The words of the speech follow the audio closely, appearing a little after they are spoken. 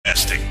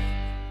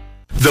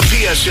The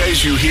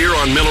PSAs you hear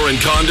on Miller and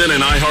Condon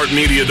and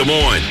iHeartMedia Des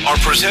Moines are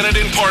presented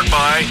in part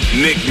by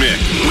Nick Mick.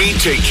 We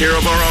take care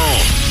of our own.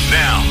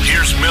 Now,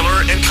 here's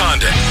Miller and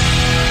Condon.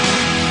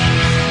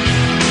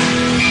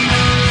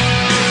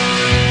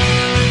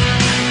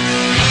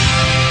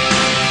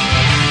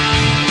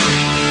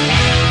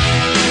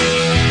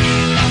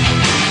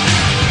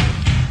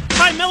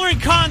 Hi, Miller and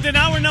Condon,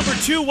 hour number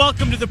 2.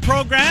 Welcome to the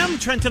program.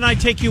 Trent and I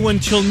take you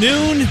until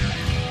noon.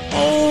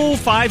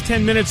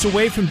 5-10 minutes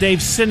away from Dave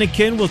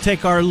Sinekin. We'll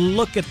take our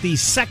look at the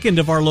second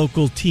of our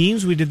local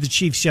teams. We did the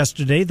Chiefs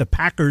yesterday, the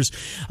Packers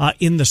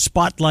in the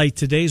spotlight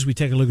today as we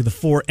take a look at the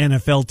 4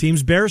 NFL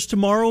teams. Bears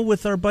tomorrow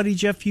with our buddy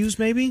Jeff Hughes,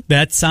 maybe?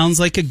 That sounds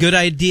like a good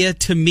idea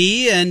to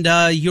me. And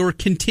your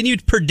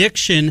continued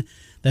prediction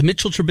that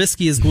Mitchell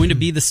Trubisky is going to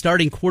be the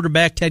starting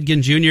quarterback, Ted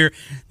Ginn Jr.,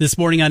 this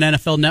morning on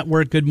NFL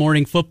Network, Good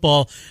Morning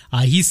Football.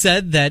 He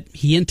said that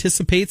he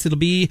anticipates it'll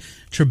be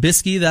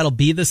Trubisky that'll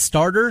be the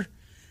starter.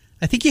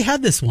 I think you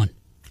had this one.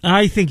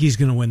 I think he's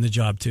going to win the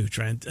job too,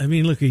 Trent. I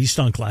mean, look, he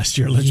stunk last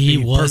year. Let's be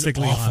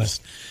perfectly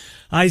honest.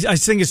 I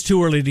think it's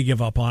too early to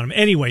give up on him.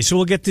 Anyway, so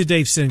we'll get to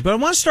Dave Sinekin. But I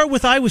want to start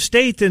with Iowa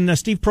State and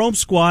Steve Prohm's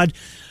squad.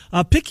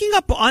 Picking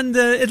up on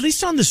at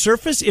least on the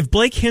surface, if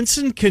Blake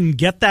Hinson can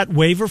get that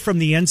waiver from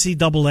the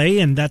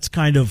NCAA, and that's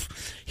kind of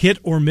hit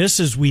or miss,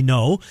 as we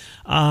know,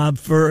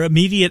 for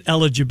immediate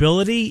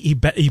eligibility. He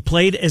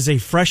played as a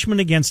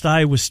freshman against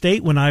Iowa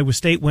State when Iowa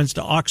State went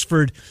to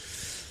Oxford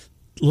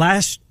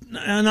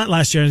not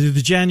last year,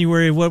 the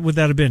January, what would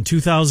that have been?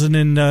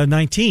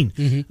 2019.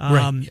 Mm-hmm.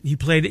 Right.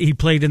 He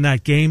played in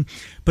that game,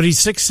 but he's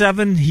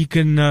 6'7". He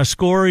can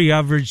score. He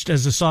averaged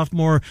as a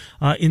sophomore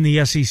in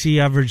the SEC,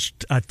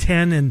 averaged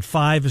 10 and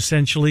 5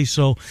 essentially.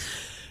 So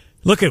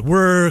look,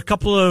 we're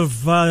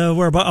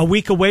about a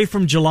week away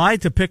from July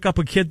to pick up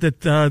a kid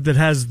that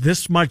has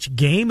this much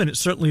game, and it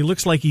certainly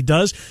looks like he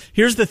does.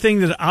 Here's the thing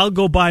that I'll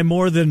go by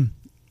more than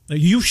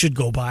you should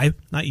go by,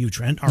 not you,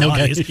 Trent, our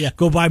audience,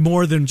 go by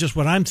more than just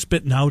what I'm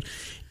spitting out,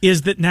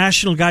 is that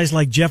national guys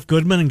like Jeff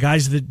Goodman and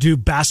guys that do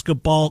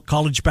basketball,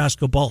 college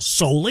basketball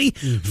solely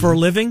for a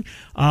living,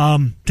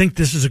 think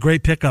this is a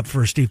great pickup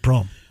for Steve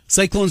Prohm.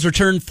 Cyclones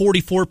returned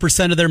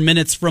 44% of their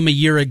minutes from a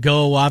year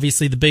ago.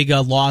 Obviously, the big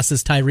loss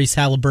is Tyrese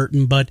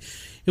Halliburton, but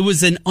it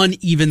was an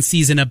uneven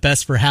season at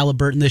best for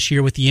Halliburton this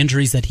year with the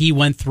injuries that he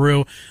went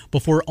through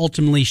before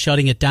ultimately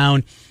shutting it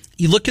down.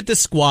 You look at the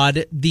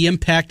squad, the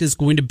impact is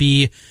going to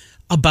be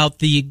about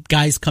the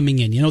guys coming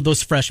in,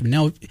 those freshmen.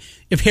 Now,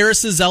 if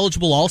Harris is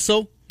eligible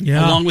also,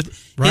 along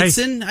with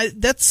Hinson,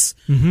 that's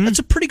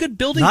a pretty good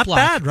building block. Not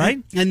bad, right?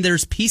 And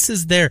there's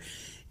pieces there.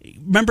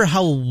 Remember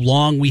how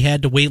long we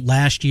had to wait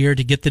last year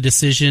to get the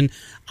decision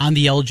on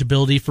the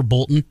eligibility for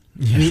Bolton?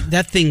 Yeah. I mean,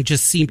 that thing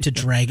just seemed to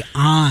drag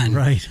on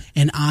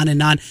and on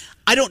and on.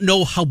 I don't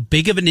know how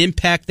big of an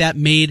impact that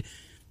made,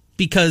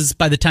 because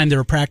by the time they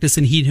were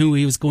practicing, he knew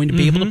he was going to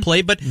be able to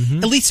play. But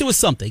at least it was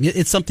something.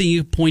 It's something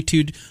you point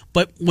to.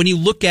 But when you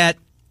look at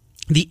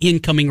the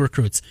incoming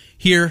recruits,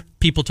 here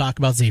people talk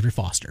about Xavier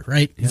Foster,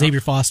 right? Yeah.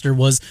 Xavier Foster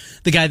was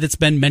the guy that's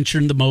been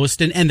mentioned the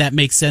most, and that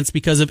makes sense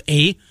because of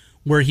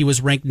where he was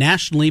ranked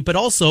nationally, but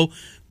also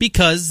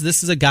because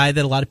this is a guy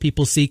that a lot of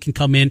people see can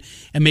come in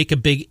and make a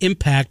big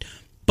impact.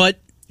 But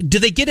do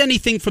they get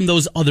anything from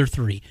those other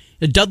three?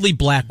 Dudley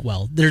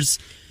Blackwell.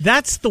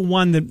 That's the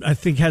one that I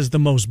think has the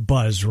most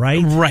buzz,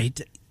 right? Right.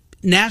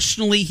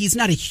 Nationally, he's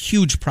not a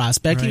huge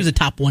prospect. Right. He was a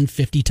top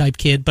 150 type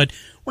kid, but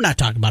we're not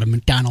talking about a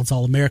McDonald's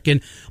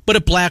All-American. But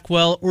a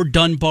Blackwell or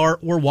Dunbar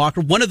or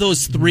Walker, one of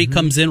those three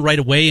comes in right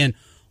away, and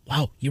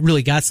wow, you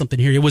really got something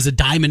here. It was a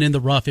diamond in the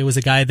rough. It was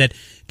a guy that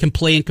can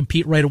play and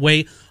compete right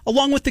away,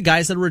 along with the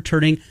guys that are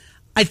returning.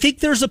 I think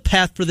there's a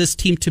path for this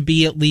team to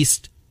be at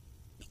least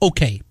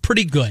okay,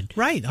 pretty good.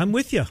 Right, I'm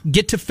with you.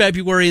 Get to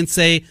February and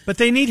say... But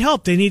they need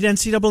help. They need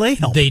NCAA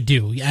help. They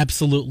do,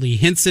 absolutely.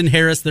 Hinson,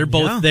 Harris, they're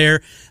both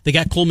there. They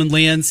got Coleman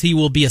Lands. He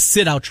will be a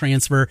sit-out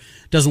transfer.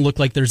 Doesn't look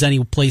like there's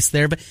any place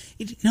there. But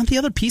the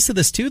other piece of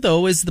this, too,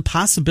 though, is the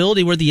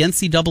possibility where the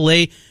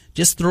NCAA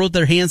just throws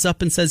their hands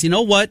up and says, you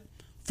know what?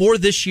 For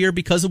this year,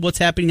 because of what's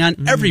happening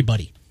on,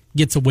 everybody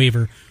gets a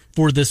waiver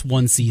for this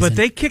one season. But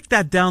they kicked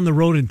that down the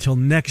road until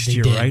next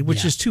year, right?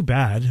 Which is too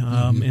bad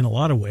in a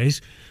lot of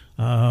ways.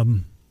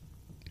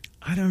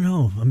 I don't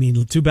know. I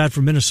mean, too bad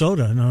for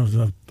Minnesota. I know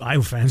the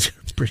Iowa fans are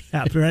pretty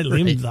happy, right?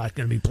 Liam's not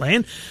going to be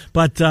playing.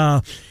 But,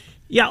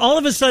 all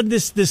of a sudden,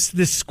 this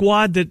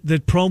squad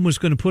that Prohm was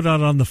going to put out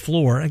on the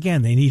floor,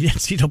 again, they need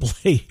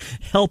NCAA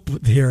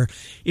help here.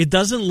 It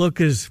doesn't look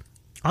as,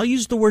 I'll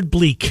use the word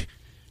bleak,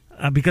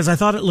 because I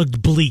thought it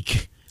looked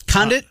bleak.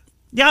 Condit?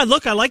 I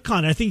like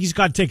Condit. I think he's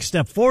got to take a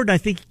step forward. I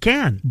think he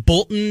can.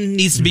 Bolton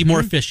needs to be more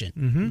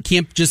efficient.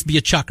 Can't just be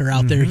a chucker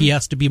out there. He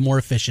has to be more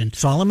efficient.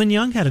 Solomon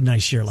Young had a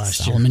nice year last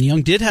year. Solomon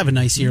Young did have a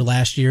nice year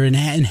last year and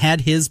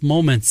had his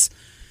moments.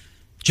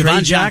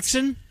 Javon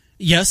Jackson?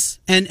 Yes.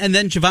 And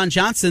then Javon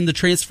Johnson, the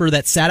transfer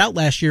that sat out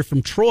last year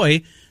from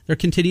Troy, there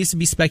continues to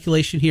be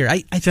speculation here.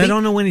 I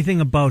don't know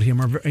anything about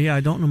him. I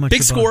don't know much about him.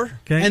 Big score,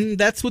 and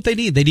that's what they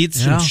need. They need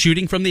some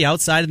shooting from the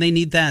outside, and they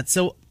need that.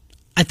 So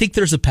I think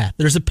there's a path.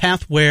 There's a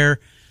path where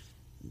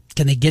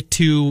Can they get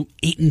to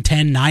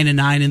 8-10,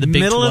 9-9 in the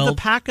Big 12? Middle of the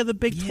pack of the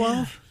Big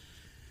 12?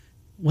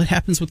 What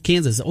happens with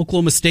Kansas?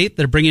 Oklahoma State,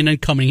 they're bringing in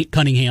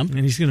Cunningham. And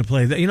he's going to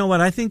play. You know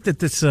what? I think that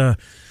this.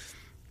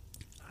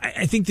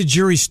 I think the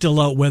jury's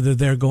still out whether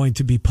they're going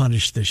to be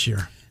punished this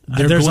year.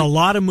 There's a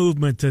lot of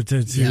movement to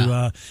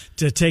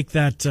take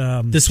that.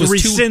 This was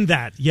rescind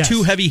that. Yes,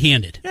 too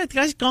heavy-handed. Yeah, the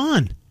guy's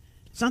gone.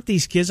 It's not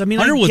these kids. I mean,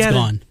 Underwood's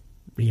gone.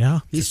 Yeah,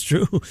 it's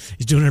true.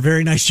 He's doing a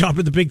very nice job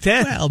at the Big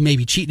Ten. Well,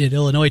 maybe cheating at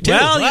Illinois too.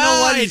 Well, you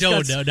know what? I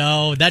don't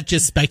know. That's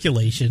just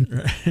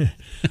speculation.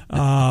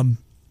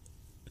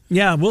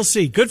 Yeah, we'll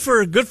see. Good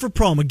for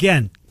Prohm.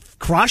 Again,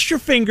 cross your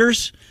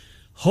fingers.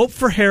 Hope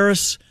for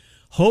Harris.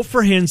 Hope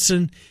for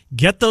Hinson.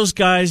 Get those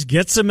guys.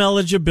 Get some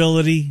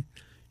eligibility.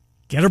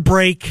 Get a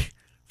break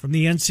from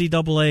the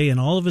NCAA, and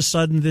all of a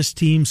sudden this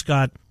team's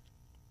got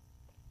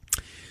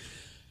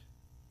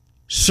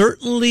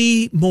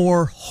certainly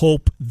more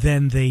hope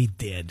than they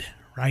did,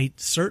 right?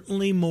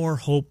 Certainly more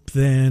hope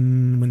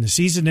than when the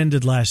season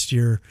ended last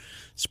year.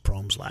 It's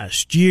Prohm's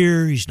last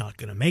year. He's not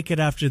going to make it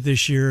after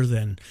this year.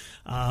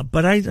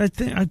 But I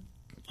think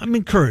I'm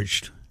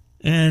encouraged.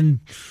 And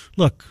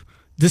look,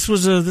 this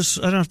was I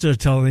don't have to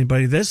tell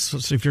anybody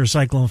this. If you're a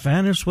Cyclone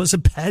fan, this was a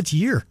bad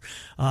year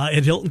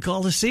at Hilton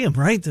Coliseum,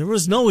 right? There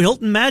was no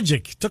Hilton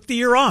magic. Took the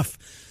year off.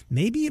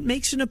 Maybe it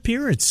makes an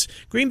appearance.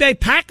 Green Bay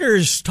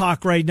Packers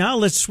talk right now.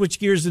 Let's switch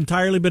gears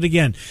entirely. But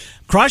again,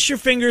 cross your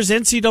fingers.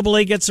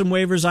 NCAA gets some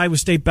waivers. Iowa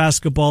State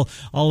basketball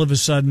all of a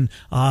sudden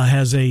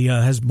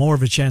has more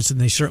of a chance than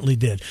they certainly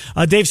did.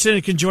 Dave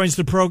Sinekin joins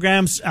the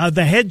program.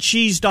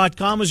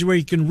 Theheadcheese.com is where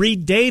you can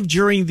read Dave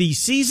during the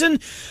season.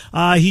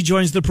 He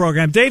joins the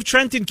program. Dave,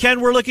 Trent, and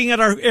Ken, we're looking at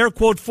our air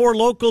quote 4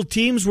 local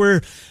teams.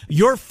 Where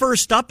you're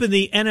first up in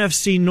the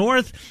NFC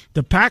North.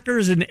 The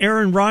Packers and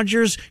Aaron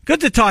Rodgers. Good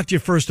to talk to you,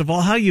 first of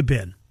all. How you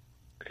been?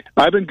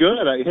 I've been good.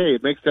 Hey,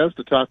 it makes sense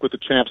to talk with the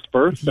champs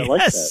first. I like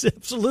that. Yes,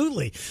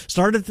 absolutely.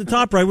 Start at the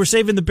top, right? We're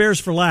saving the Bears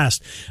for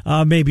last,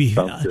 maybe.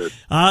 Sounds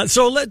good.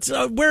 So let's.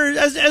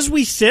 As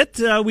we sit,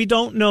 we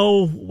don't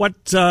know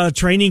what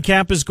training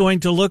camp is going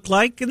to look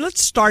like, and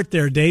let's start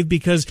there, Dave,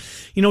 because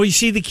you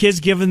see the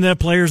kids giving the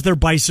players their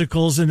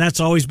bicycles, and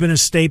that's always been a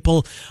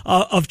staple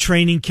of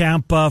training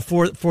camp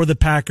for the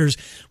Packers.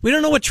 We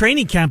don't know what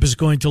training camp is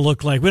going to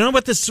look like. We don't know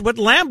what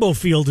Lambeau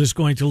Field is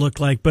going to look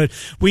like, but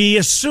we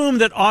assume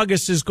that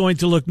August is going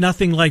to look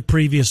nothing like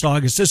previous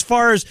August as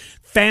far as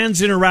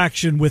fans'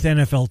 interaction with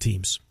NFL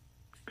teams.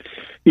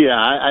 Yeah,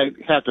 I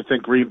have to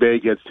think Green Bay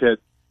gets hit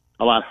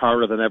a lot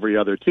harder than every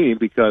other team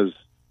because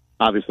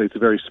obviously it's a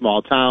very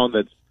small town.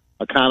 That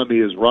economy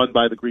is run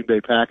by the Green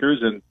Bay Packers,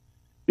 and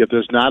if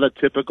there's not a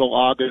typical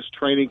August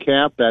training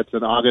camp, that's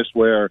an August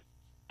where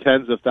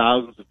tens of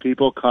thousands of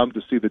people come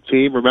to see the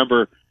team.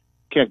 Remember,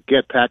 you can't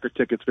get Packer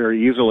tickets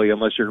very easily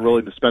unless you're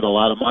willing to spend a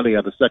lot of money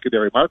on the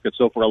secondary market.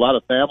 So for a lot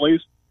of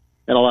families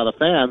and a lot of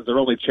fans, their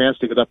only chance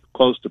to get up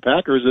close to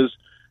Packers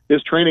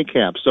is training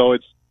camp. So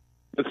it's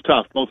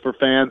tough, both for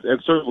fans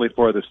and certainly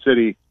for the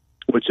city,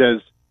 which has,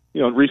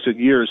 in recent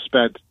years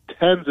spent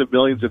tens of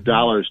millions of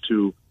dollars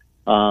to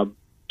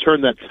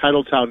turn that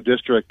Titletown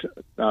district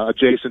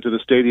adjacent to the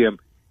stadium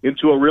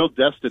into a real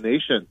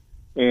destination.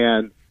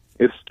 And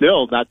it's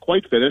still not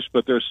quite finished,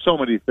 but there's so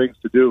many things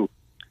to do.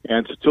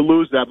 And to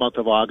lose that month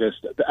of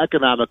August,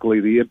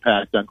 economically, the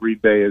impact on Green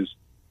Bay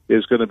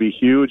is going to be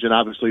huge. And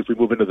obviously, if we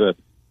move into the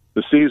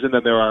season,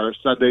 then there are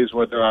Sundays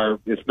where there are,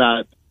 if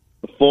not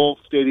full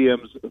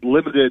stadiums,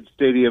 limited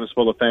stadiums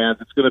full of fans.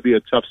 It's going to be a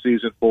tough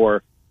season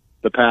for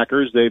the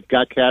Packers. They've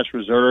got cash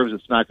reserves.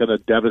 It's not going to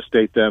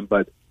devastate them,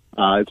 but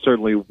it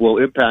certainly will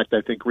impact,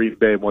 I think, Green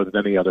Bay more than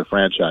any other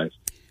franchise.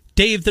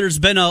 Dave, there's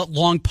been a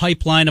long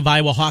pipeline of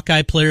Iowa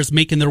Hawkeye players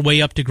making their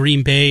way up to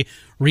Green Bay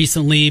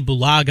recently.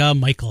 Bulaga,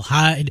 Micah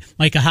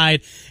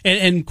Hyde,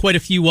 and quite a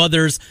few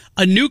others.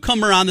 A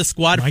newcomer on the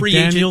squad, Mike free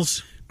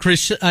Daniels.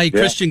 agent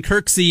Christian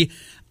Kirksey,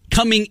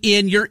 coming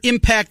in, your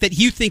impact that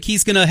you think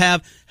he's going to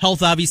have,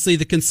 health obviously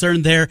the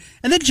concern there,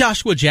 and then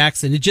Joshua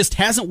Jackson. It just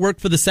hasn't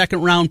worked for the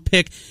second-round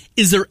pick.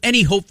 Is there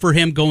any hope for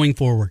him going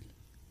forward?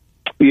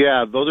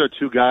 Yeah, those are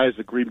two guys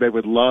that Green Bay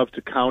would love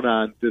to count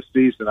on this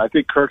season. I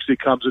think Kirksey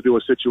comes into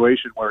a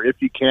situation where if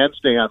he can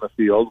stay on the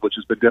field, which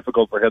has been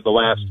difficult for him the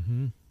last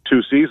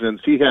 2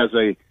 seasons, he has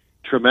a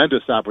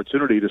tremendous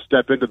opportunity to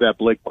step into that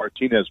Blake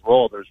Martinez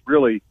role. There's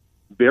really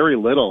very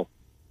little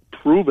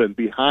proven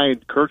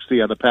behind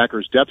Kirksey on the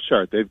Packers depth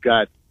chart. They've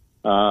got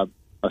a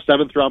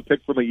 7th-round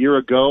pick from a year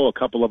ago, a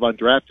couple of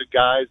undrafted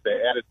guys. They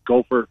added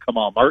Gopher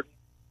Kamal Martin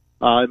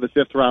in the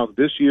 5th round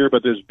this year,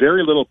 but there's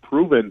very little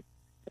proven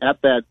at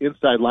that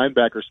inside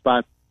linebacker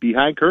spot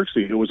behind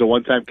Kirksey, who was a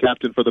one-time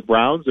captain for the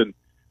Browns, and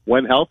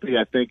when healthy,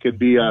 I think can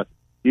be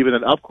even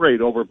an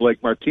upgrade over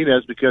Blake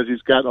Martinez because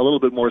he's got a little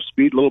bit more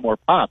speed, a little more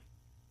pop.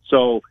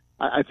 So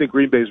I think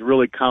Green Bay's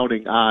really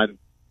counting on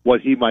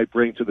what he might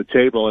bring to the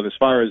table. And as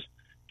far as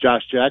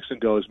Josh Jackson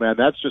goes, man,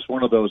 that's just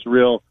one of those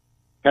real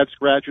head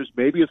scratchers.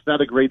 Maybe it's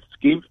not a great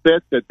scheme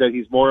fit, that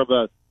he's more of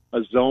a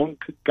zone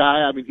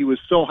guy. I mean, he was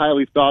so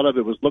highly thought of.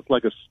 It looked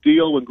like a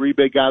steal when Green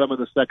Bay got him in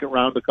the 2nd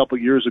round a couple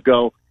years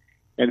ago,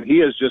 and he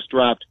has just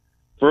dropped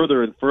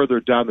further and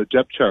further down the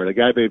depth chart. A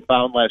guy they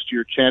found last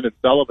year, Chandon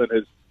Sullivan,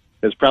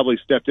 has probably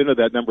stepped into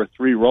that number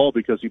 3 role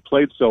because he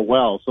played so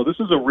well. So this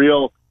is a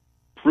real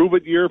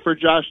prove-it year for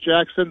Josh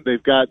Jackson.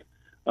 They've got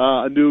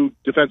a new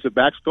defensive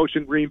backs coach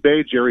in Green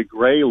Bay, Jerry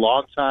Gray,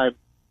 longtime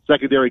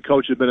secondary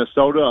coach in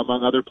Minnesota,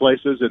 among other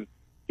places, and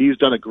he's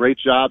done a great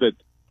job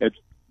at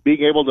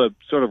being able to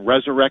sort of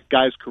resurrect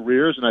guys'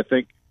 careers, and I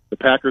think the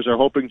Packers are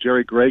hoping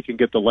Jerry Gray can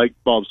get the light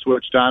bulb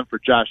switched on for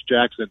Josh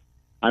Jackson.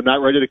 I'm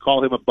not ready to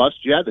call him a bust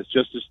yet. It's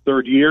just his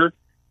 3rd year,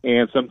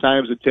 and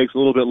sometimes it takes a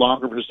little bit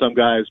longer for some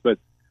guys. But,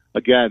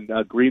 again,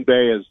 Green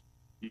Bay has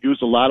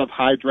used a lot of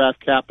high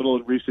draft capital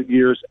in recent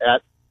years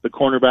at the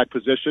cornerback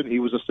position. He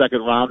was a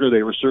second-rounder.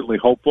 They were certainly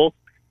hopeful.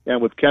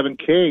 And with Kevin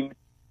King,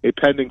 a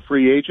pending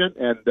free agent,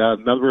 and a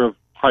number of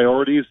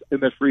priorities in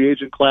the free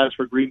agent class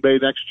for Green Bay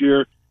next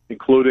year,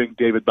 including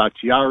David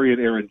Bakhtiari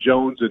and Aaron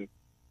Jones and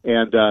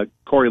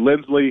Corey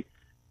Linsley,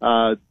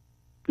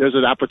 there's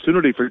an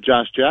opportunity for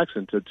Josh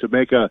Jackson to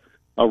make a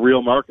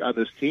real mark on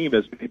this team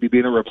as maybe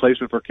being a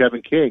replacement for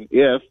Kevin King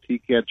if he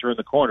can't turn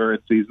the corner in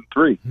season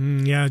 3.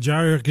 Yeah,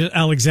 Jaire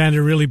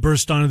Alexander really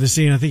burst onto the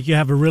scene. I think you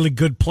have a really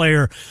good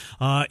player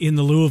in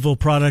the Louisville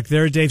product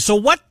there, Dave. So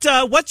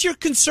what's your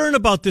concern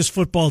about this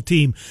football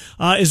team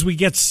as we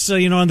get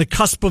on the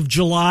cusp of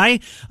July?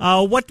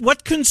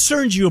 What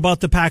concerns you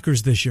about the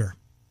Packers this year?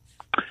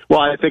 Well,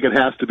 I think it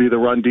has to be the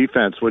run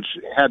defense, which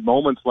had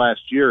moments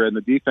last year, and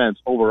the defense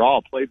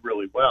overall played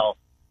really well.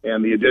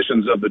 And the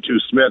additions of the 2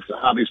 Smiths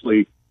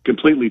obviously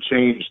completely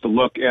changed the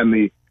look and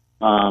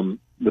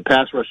the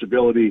pass rush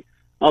ability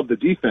of the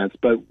defense.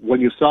 But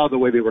when you saw the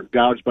way they were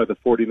gouged by the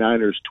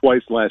 49ers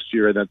twice last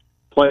year in that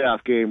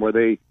playoff game where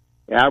they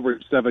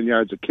averaged 7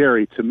 yards a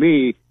carry, to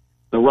me,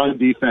 the run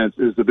defense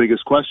is the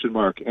biggest question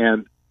mark.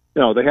 And,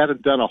 they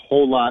hadn't done a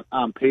whole lot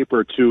on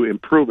paper to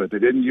improve it. They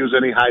didn't use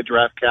any high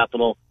draft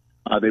capital.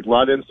 They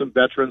brought in some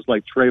veterans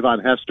like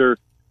Trayvon Hester,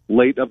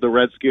 late of the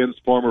Redskins,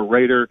 former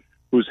Raider,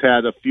 who's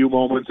had a few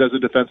moments as a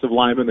defensive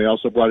lineman. They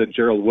also brought in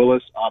Gerald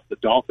Willis off the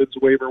Dolphins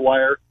waiver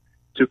wire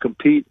to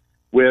compete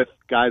with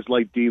guys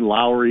like Dean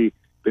Lowry.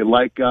 They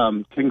like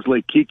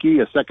Kingsley Keke,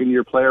 a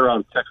second-year player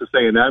on Texas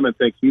A&M, and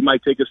think he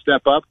might take a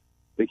step up.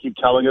 They keep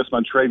telling us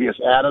Montrevious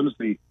Adams,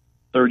 the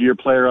third-year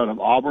player out of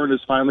Auburn, is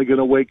finally going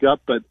to wake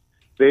up, but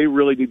they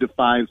really need to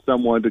find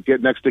someone to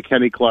get next to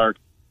Kenny Clark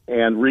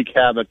and wreak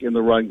havoc in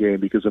the run game,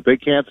 because if they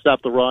can't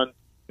stop the run,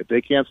 if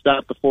they can't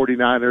stop the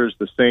 49ers,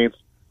 the Saints,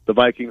 the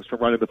Vikings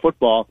from running the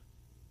football,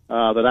 then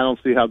I don't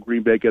see how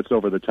Green Bay gets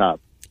over the top.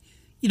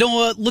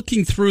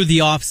 Looking through the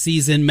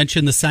offseason,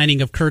 mentioned the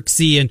signing of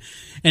Kirksey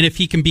and if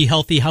he can be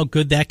healthy, how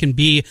good that can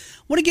be.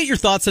 I want to get your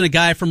thoughts on a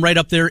guy from right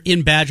up there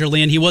in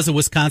Badgerland. He was a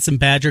Wisconsin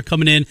Badger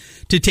coming in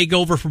to take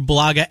over for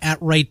Bulaga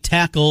at right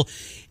tackle.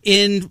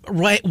 In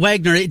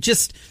Wagner,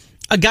 just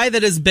a guy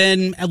that has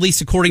been, at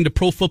least according to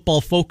Pro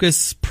Football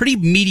Focus, pretty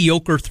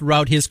mediocre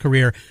throughout his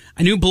career.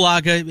 I knew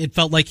Bulaga, it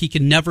felt like he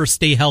could never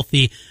stay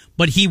healthy,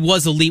 but he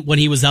was elite when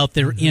he was out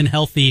there and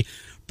healthy.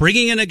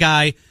 Bringing in a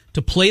guy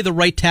to play the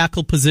right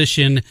tackle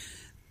position,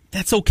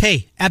 that's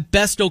okay. At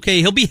best, okay.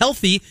 He'll be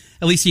healthy.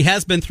 At least he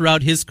has been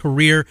throughout his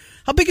career.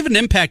 How big of an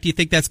impact do you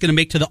think that's going to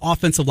make to the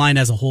offensive line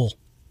as a whole?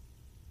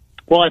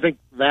 Well, I think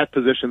that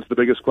position's the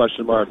biggest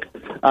question mark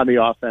on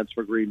the offense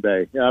for Green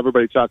Bay.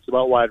 Everybody talks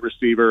about wide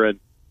receiver and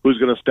who's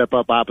going to step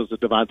up opposite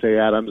Devontae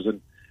Adams,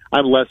 and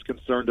I'm less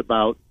concerned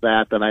about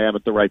that than I am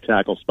at the right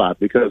tackle spot,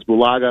 because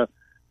Bulaga,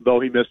 though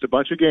he missed a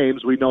bunch of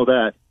games, we know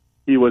that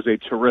he was a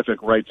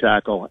terrific right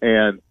tackle,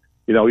 and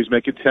he's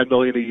making $10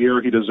 million a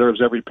year. He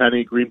deserves every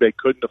penny. Green Bay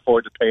couldn't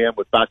afford to pay him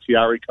with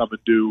Bakhtiari coming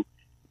due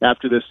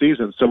after this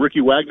season. So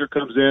Ricky Wagner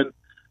comes in.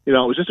 It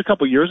was just a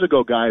couple years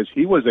ago, guys.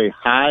 He was a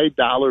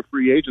high-dollar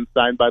free agent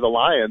signed by the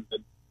Lions,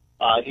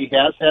 and he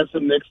has had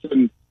some nicks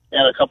and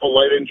a couple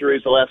light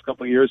injuries the last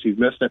couple of years. He's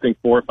missed, I think,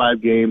 4 or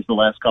 5 games the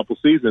last couple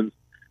seasons.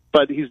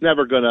 But he's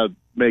never going to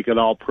make an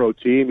all-pro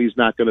team. He's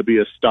not going to be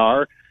a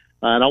star.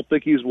 I don't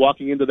think he's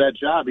walking into that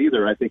job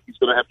either. I think he's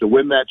going to have to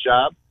win that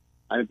job.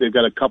 I think they've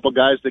got a couple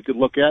guys they could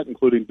look at,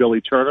 including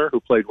Billy Turner, who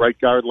played right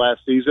guard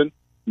last season,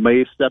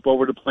 may step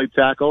over to play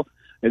tackle,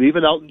 and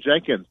even Elton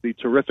Jenkins, the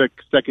terrific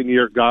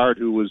second-year guard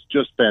who was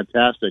just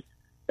fantastic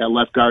at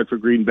left guard for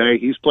Green Bay.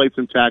 He's played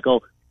some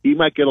tackle. He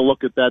might get a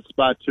look at that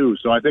spot too.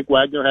 So I think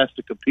Wagner has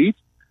to compete,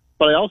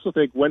 but I also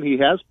think when he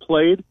has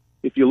played,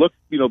 if you look,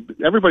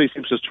 everybody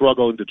seems to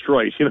struggle in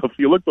Detroit. If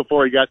you look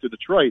before he got to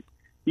Detroit,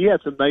 he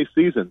had some nice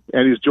season,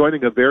 and he's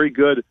joining a very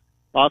good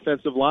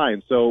offensive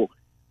line. So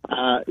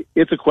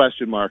it's a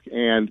question mark,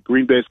 and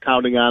Green Bay's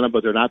counting on him,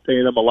 but they're not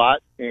paying him a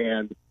lot,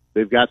 and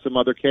they've got some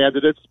other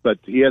candidates, but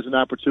he has an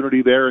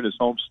opportunity there in his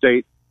home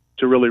state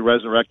to really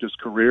resurrect his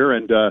career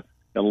and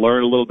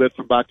learn a little bit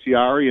from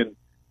Bakhtiari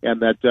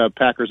and that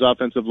Packers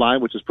offensive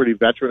line, which is pretty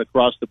veteran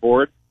across the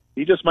board.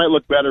 he just might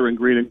look better in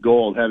green and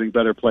gold, having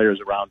better players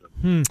around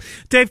him.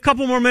 Dave,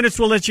 couple more minutes,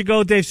 we'll let you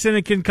go. Dave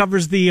Sinekin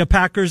covers the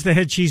Packers,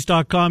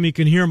 theheadcheese.com. You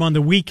can hear him on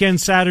the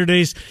weekend,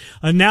 Saturdays,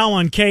 now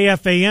on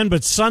KFAN,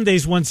 but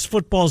Sundays once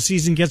football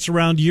season gets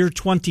around, year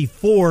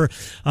 24,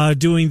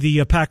 doing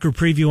the Packer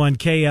preview on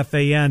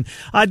KFAN.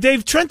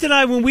 Dave, Trent and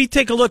I, when we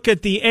take a look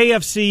at the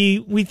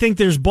AFC, we think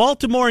there's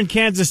Baltimore and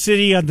Kansas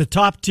City on the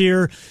top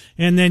tier,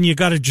 and then you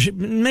got a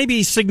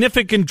maybe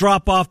significant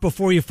drop-off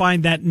before you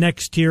find that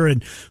next tier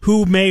and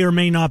who may or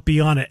may not be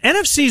on it.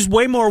 NFC's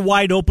way more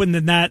wide open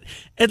than that,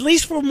 at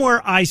least from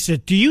where I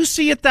sit. Do you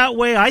see it that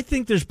way? I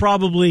think there's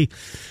probably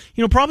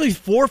 4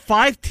 or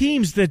 5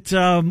 teams that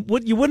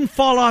you wouldn't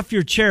fall off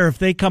your chair if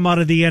they come out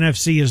of the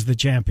NFC as the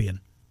champion.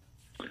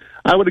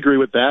 I would agree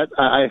with that.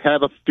 I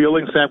have a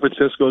feeling San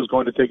Francisco is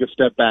going to take a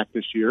step back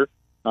this year.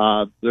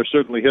 There's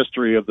certainly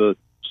history of the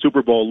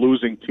Super Bowl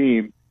losing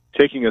team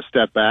taking a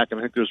step back, and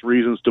I think there's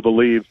reasons to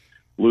believe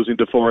losing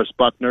DeForest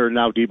Buckner,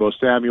 now Deebo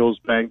Samuel's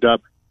banged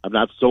up. I'm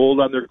not sold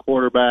on their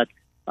quarterback,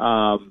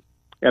 and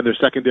their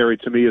secondary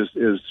to me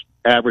is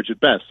average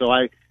at best. So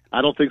I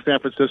don't think San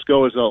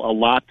Francisco is a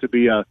lot to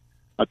be a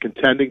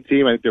contending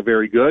team. I think they're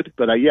very good,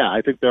 but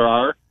I think there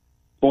are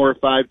 4 or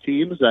 5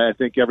 teams. I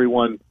think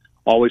everyone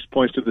always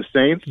points to the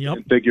Saints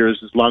and figures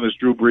as long as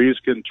Drew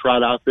Brees can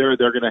trot out there,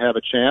 they're going to have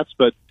a chance.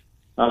 But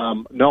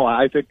no,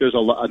 I think there's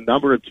a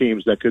number of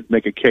teams that could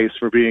make a case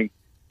for being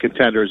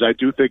contenders. I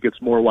do think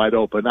it's more wide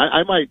open.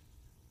 I might,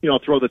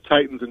 throw the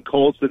Titans and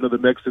Colts into the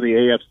mix in the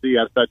AFC.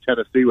 I thought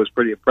Tennessee was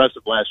pretty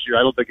impressive last year.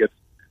 I don't think it's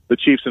the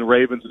Chiefs and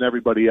Ravens and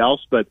everybody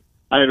else, but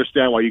I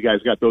understand why you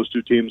guys got those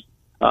 2 teams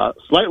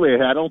slightly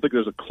ahead. I don't think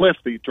there's a cliff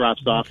that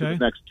drops off to the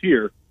next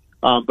tier.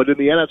 But in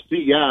the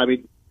NFC,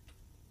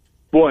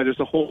 there's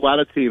a whole lot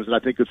of teams that I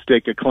think could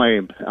stake a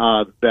claim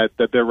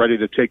that they're ready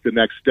to take the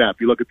next step.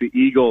 You look at the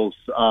Eagles,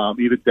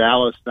 even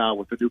Dallas now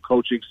with the new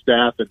coaching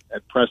staff and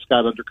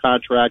Prescott under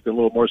contract and a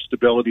little more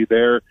stability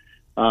there.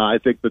 I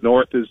think the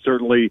North is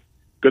certainly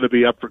going to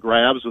be up for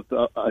grabs with,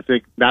 I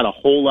think, not a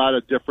whole lot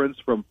of difference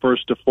from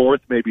first to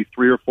fourth, maybe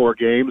 3 or 4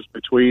 games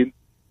between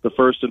the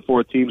first and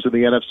fourth teams in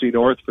the NFC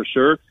North for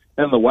sure.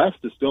 And the West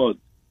is still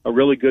a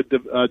really good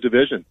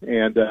division.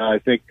 And I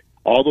think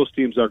all those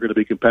teams are going to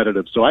be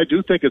competitive. So I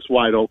do think it's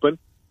wide open,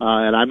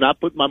 and I'm not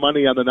putting my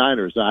money on the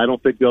Niners. I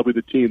don't think they'll be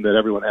the team that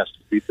everyone has to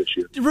beat this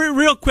year.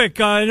 Real quick,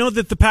 I know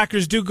that the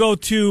Packers do go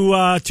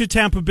to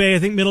Tampa Bay, I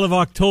think middle of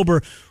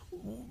October.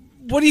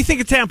 What do you think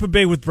of Tampa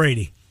Bay with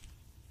Brady?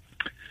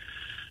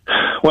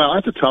 Well,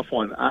 that's a tough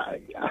one.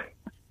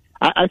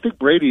 I think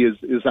Brady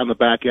is on the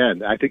back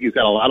end. I think he's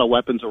got a lot of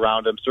weapons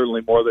around him,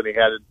 certainly more than he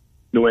had in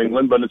New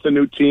England, but it's a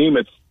new team.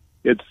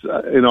 It's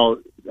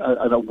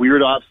a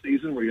weird off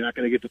season where you're not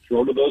going to get to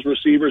throw to those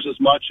receivers as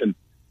much and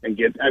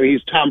get. I mean,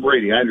 he's Tom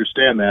Brady. I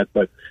understand that,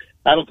 but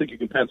I don't think you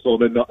can pencil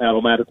him in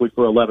automatically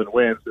for 11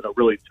 wins in a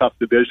really tough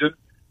division.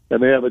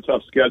 And they have a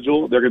tough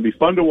schedule. They're going to be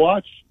fun to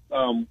watch.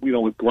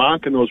 With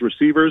Gronk and those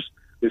receivers,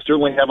 they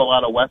certainly have a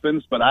lot of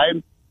weapons. But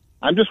I'm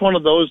just one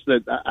of those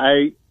that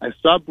I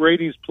saw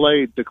Brady's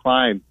play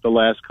decline the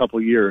last couple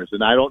of years,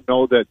 and I don't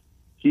know that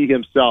he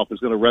himself is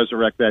going to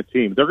resurrect that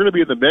team. They're going to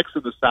be in the mix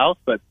in the South,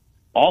 but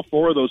all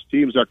 4 of those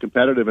teams are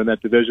competitive in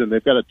that division.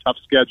 They've got a tough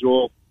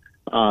schedule.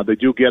 They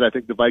do get, I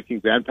think, the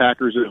Vikings and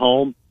Packers at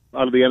home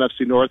out of the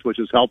NFC North, which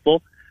is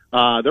helpful.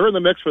 They're in the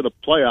mix for the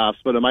playoffs,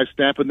 but am I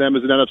stamping them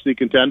as an NFC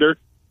contender?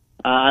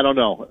 I don't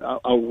know.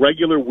 A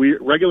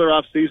regular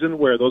off season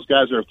where those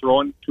guys are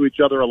throwing to each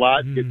other a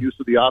lot, get used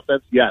to the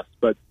offense, yes.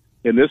 But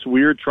in this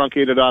weird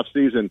truncated off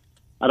season,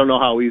 I don't know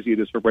how easy it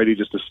is for Brady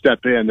just to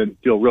step in and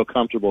feel real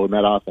comfortable in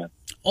that offense.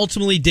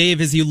 Ultimately,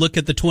 Dave, as you look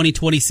at the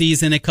 2020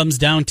 season, it comes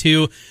down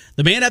to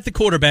the man at the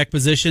quarterback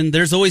position.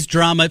 There's always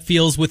drama, it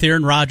feels, with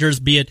Aaron Rodgers,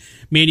 be it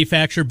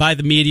manufactured by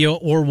the media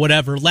or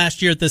whatever.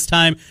 Last year at this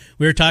time,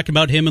 we were talking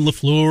about him and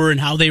LaFleur and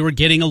how they were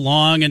getting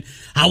along and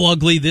how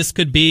ugly this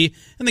could be.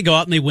 And they go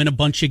out and they win a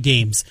bunch of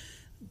games.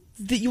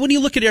 When you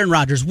look at Aaron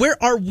Rodgers, where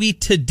are we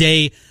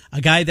today? A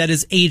guy that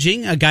is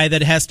aging, a guy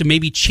that has to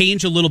maybe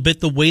change a little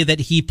bit the way that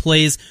he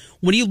plays.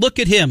 When you look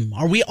at him,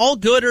 are we all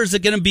good, or is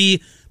it going to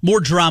be more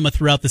drama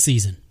throughout the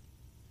season?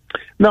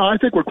 No, I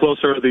think we're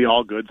closer to the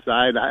all good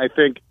side. I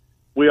think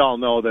we all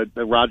know that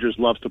Rodgers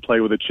loves to play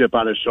with a chip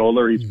on his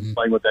shoulder. He's been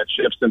playing with that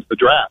chip since the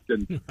draft,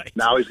 and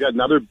now he's got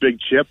another big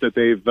chip that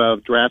they've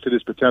drafted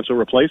his potential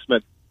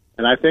replacement.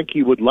 And I think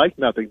he would like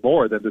nothing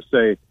more than to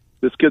say,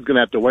 this kid's going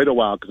to have to wait a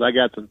while because I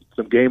got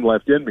some game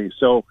left in me.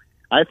 So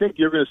I think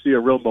you're going to see a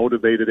real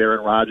motivated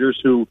Aaron Rodgers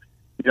who,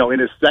 in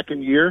his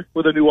second year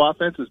with a new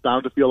offense is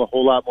bound to feel a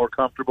whole lot more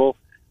comfortable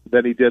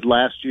than he did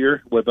last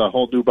year with a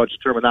whole new bunch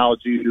of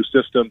terminology, new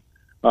system,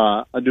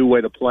 a new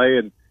way to play.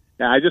 And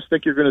I just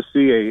think you're going to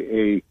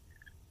see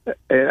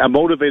a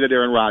motivated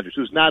Aaron Rodgers,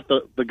 who's not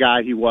the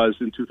guy he was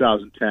in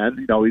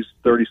 2010. He's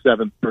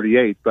 37,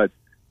 38, but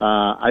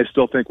I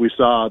still think we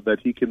saw that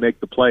he can make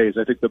the plays.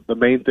 I think the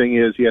main thing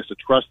is he has to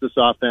trust this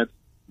offense,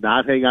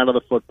 not hang on to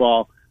the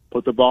football,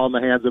 put the ball in the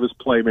hands of his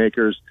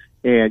playmakers.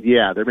 And,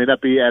 there may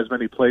not be as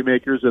many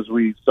playmakers as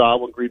we saw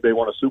when Green Bay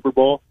won a Super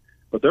Bowl,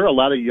 but there are a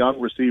lot of young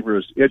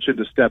receivers itching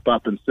to step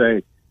up and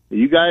say,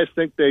 you guys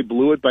think they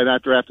blew it by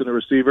not drafting a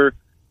receiver?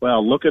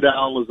 Well, look at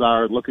Alan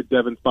Lazard, look at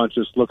Devin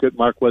Funchess, look at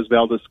Marquez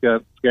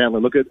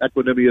Valdez-Scanlon, look at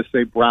Equanimeous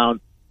St. Brown,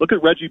 look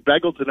at Reggie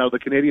Begelton out of the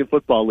Canadian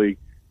Football League.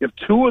 If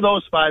 2 of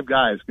those 5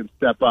 guys can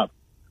step up,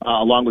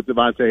 along with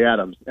Devontae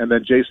Adams, and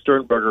then Jay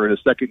Sternberger in his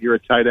second year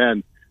at tight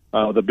end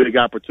with a big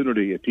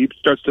opportunity, if he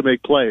starts to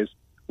make plays,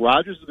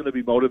 Rodgers is going to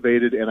be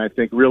motivated and I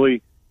think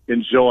really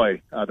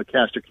enjoy the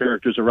cast of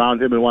characters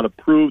around him and want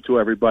to prove to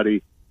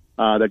everybody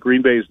that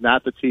Green Bay is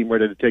not the team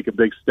ready to take a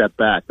big step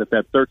back, that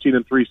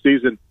 13-3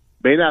 season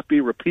may not be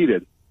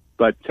repeated,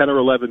 but 10 or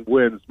 11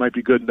 wins might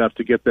be good enough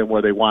to get them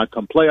where they want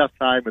come playoff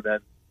time, and then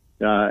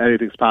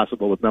anything's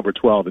possible with number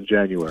 12 in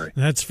January.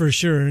 That's for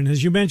sure. And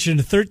as you mentioned,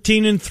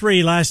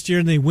 13-3 last year,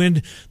 and they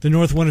win the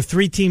North, one of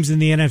 3 teams in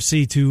the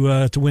NFC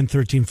to win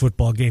 13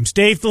 football games.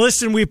 Dave,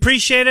 listen, we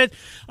appreciate it.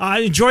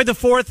 Enjoy the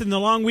 4th and the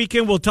long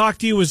weekend. We'll talk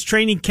to you as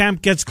training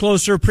camp gets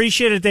closer.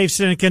 Appreciate it, Dave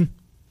Sinekin.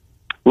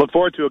 Look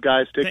forward to it,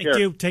 guys. Take care. Thank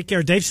you. Take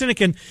care. Dave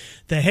Sinekin,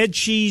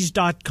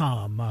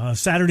 theheadcheese.com.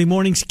 Saturday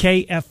mornings,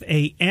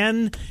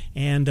 KFAN,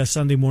 and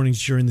Sunday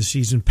mornings during the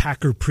season,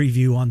 Packer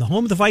preview on the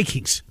home of the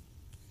Vikings.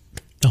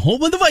 The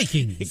home of the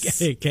Vikings.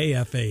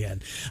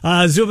 KFAN.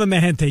 Zubin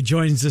Mehenti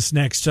joins us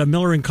next.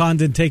 Miller and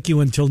Condon take you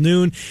until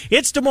noon.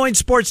 It's Des Moines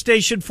Sports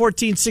Station,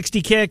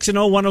 1460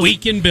 KXNO 106.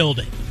 Weekend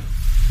building.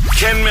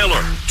 Ken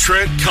Miller,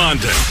 Trent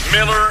Condon,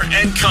 Miller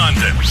and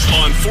Condon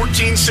on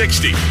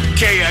 1460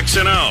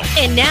 KXNO.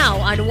 And now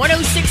on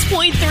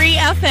 106.3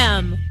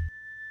 FM.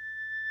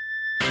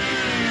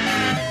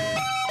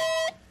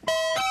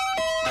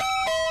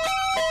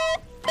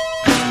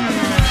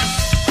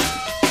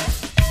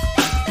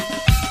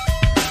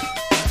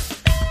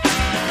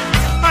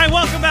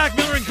 Welcome back,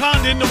 Miller and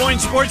Condon, Des Moines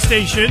Sports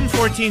Station,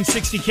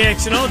 1460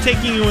 KXNO,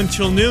 taking you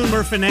until noon.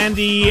 Murph and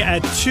Andy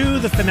at 2,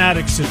 the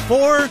Fanatics at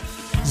 4.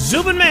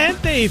 Zubin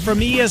Mehenti from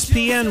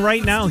ESPN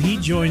right now. He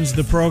joins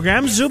the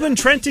program. Zubin,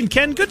 Trent, and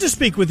Ken, good to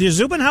speak with you.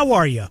 Zubin, how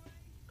are you?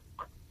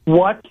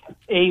 What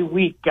a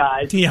week,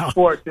 guys. Yeah.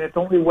 Sports. It's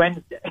only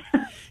Wednesday.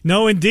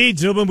 No, indeed,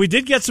 Zubin. We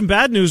did get some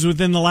bad news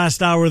within the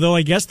last hour, though.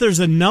 I guess there's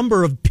a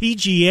number of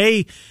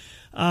PGA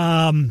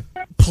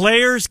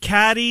players,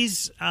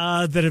 caddies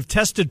that have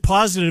tested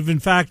positive. In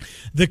fact,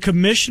 the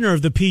commissioner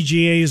of the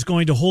PGA is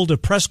going to hold a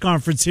press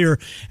conference here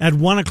at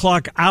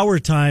 1:00 our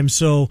time.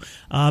 So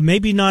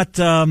maybe not.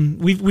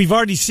 We've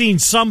already seen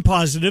some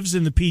positives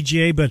in the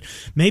PGA, but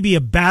maybe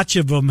a batch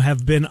of them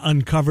have been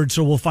uncovered.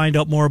 So we'll find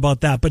out more about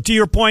that. But to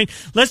your point,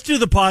 let's do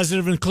the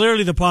positive. And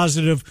clearly, the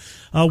positive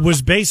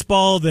was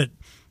baseball that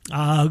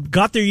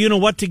got their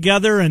you-know-what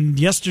together, and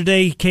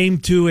yesterday came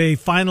to a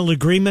final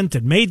agreement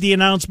and made the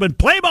announcement,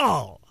 play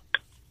ball!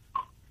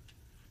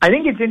 I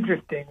think it's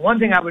interesting. One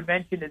thing I would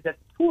mention is that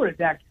the tour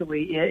is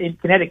actually in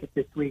Connecticut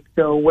this week,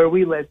 so where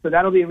we live. So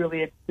that'll be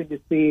really interesting to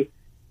see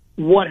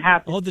what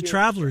happens. Oh, the here.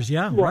 Travelers,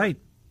 yeah, right.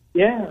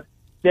 Yeah,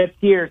 that's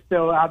here.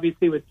 So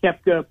obviously with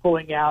Koepka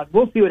pulling out,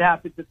 we'll see what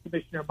happens with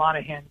Commissioner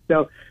Monahan.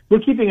 So we're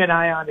keeping an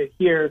eye on it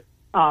here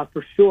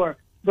for sure.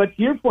 But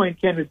to your point,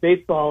 Ken, with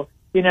baseball,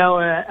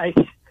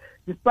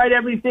 despite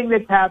everything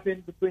that's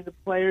happened between the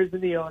players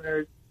and the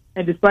owners,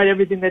 and despite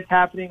everything that's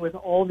happening with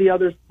all the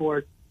other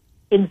sports,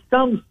 in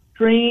some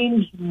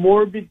strange,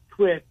 morbid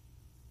twist,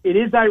 it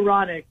is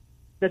ironic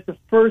that the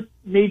first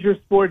major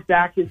sport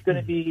back is going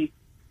to be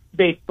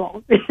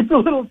baseball. It's a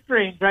little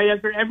strange, right?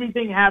 After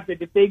everything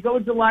happened, if they go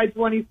July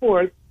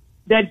 24th,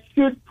 that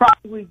should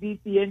probably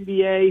beat the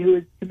NBA, who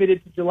is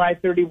committed to July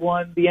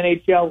 31. The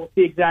NHL, we'll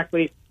see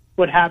exactly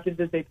what happens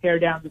as they tear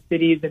down the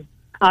cities, and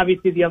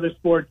obviously the other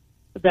sports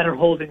that are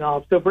holding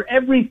off. So for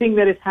everything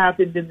that has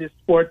happened in this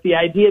sport, the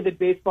idea that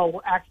baseball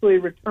will actually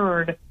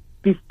return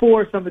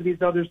before some of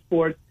these other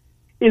sports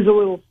is a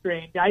little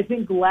strange. I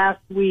think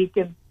last week,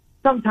 and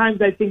sometimes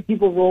I think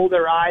people roll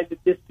their eyes at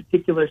this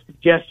particular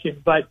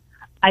suggestion, but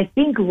I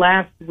think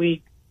last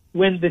week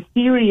when the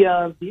theory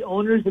of the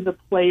owners and the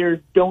players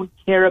don't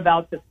care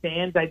about the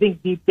fans, I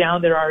think deep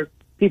down there are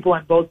people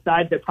on both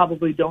sides that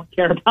probably don't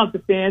care about the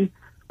fans.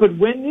 But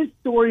when this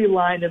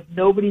storyline of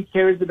nobody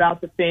cares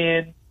about the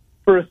fans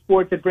for a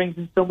sport that brings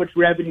in so much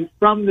revenue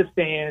from the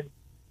fans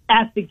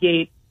at the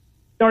gate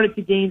started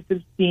to gain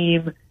some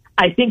steam,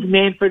 I think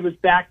Manfred was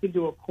backed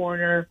into a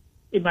corner.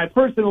 In my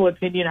personal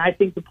opinion, I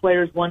think the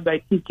players won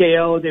by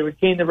TKO. They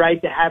retained the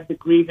right to have the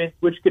grievance,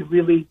 which could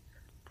really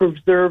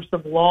preserve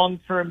some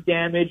long-term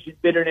damage and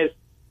bitterness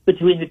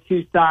between the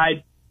two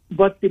sides.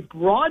 But the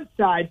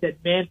broadside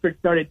that Manfred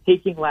started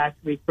taking last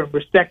week from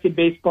respected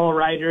baseball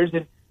writers,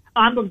 and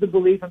I'm of the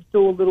belief, I'm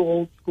still a little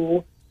old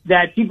school,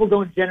 that people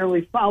don't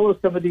generally follow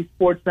some of these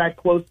sports that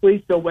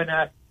closely. So when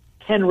a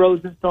Ken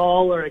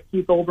Rosenthal or a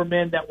Keith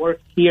Olbermann that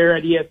works here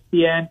at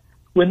ESPN,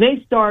 when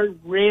they start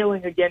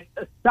railing against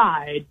a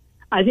side,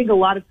 I think a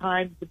lot of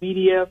times the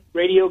media,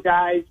 radio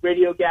guys,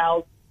 radio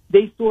gals,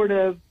 they sort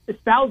of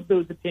espouse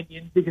those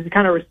opinions because it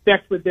kind of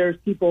respects what their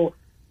people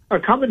are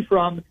coming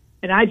from.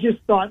 And I just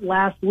thought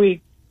last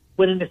week,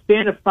 when in the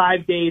span of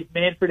 5 days,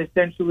 Manfred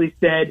essentially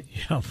said,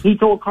 he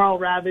told Carl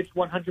Ravitch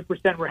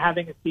 100% we're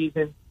having a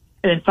season.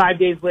 And then 5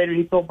 days later,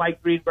 he told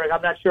Mike Greenberg,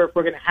 I'm not sure if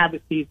we're going to have a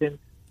season.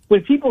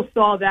 When people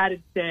saw that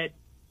and said,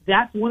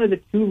 that's one of the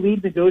two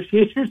lead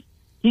negotiators,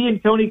 he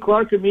and Tony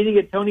Clark are meeting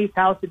at Tony's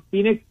house in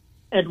Phoenix,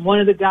 and one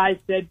of the guys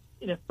said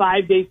in a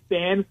 5-day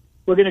span,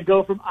 we're going to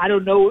go from, I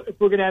don't know if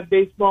we're going to have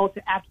baseball,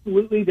 to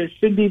absolutely, there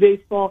should be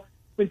baseball.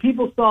 When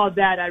people saw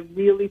that, I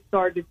really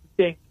started to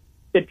think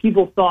that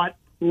people thought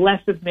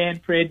less of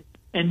Manfred,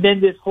 and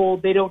then this whole,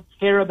 they don't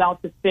care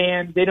about the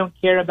fans, they don't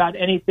care about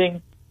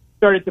anything,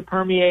 started to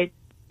permeate.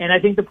 And I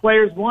think the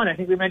players won. I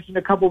think we mentioned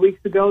a couple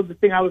weeks ago, the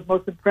thing I was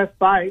most impressed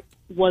by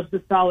was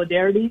the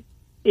solidarity.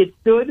 It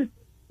stood.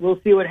 We'll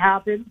see what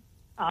happens.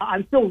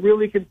 I'm still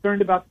really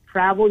concerned about the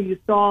travel. You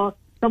saw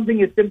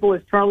something as simple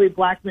as Charlie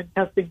Blackmon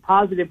testing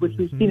positive, which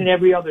we've seen in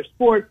every other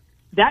sport.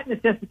 That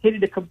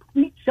necessitated a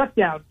complete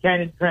shutdown,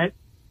 Ken and Trent,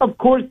 of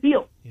Coors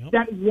Field. Yep.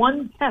 That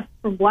one test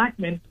from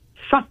Blackmon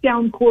shut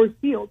down Coors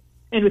Field.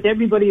 And with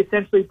everybody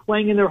essentially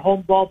playing in their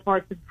home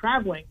ballparks and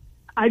traveling,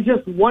 I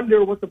just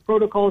wonder what the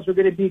protocols are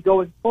going to be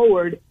going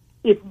forward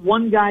if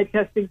one guy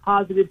testing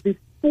positive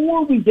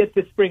before we get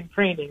to spring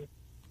training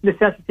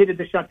necessitated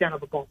the shutdown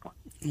of a ballpark.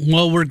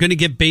 Well, we're going to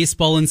get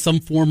baseball in some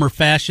form or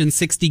fashion,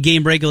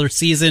 60-game regular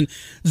season.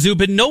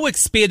 Zubin, no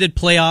expanded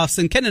playoffs,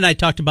 and Ken and I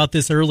talked about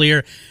this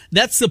earlier.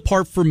 That's the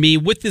part for me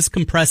with this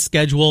compressed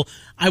schedule.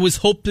 I was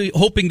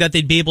hoping that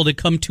they'd be able to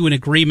come to an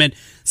agreement,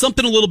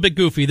 something a little bit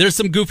goofy. There's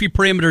some goofy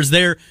parameters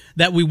there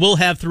that we will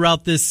have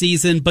throughout this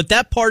season, but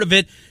that part of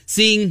it,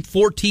 seeing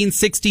 14,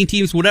 16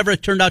 teams, whatever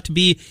it turned out to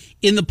be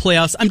in the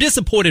playoffs, I'm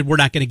disappointed we're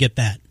not going to get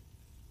that.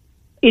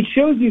 It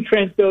shows you,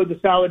 Trent, though, the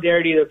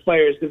solidarity of the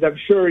players, because I'm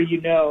sure you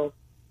know,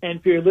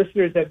 and for your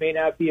listeners that may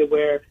not be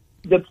aware,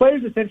 the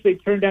players essentially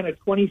turned down a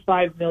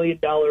 $25 million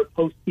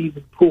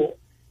postseason pool.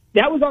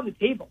 That was on the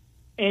table,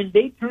 and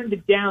they turned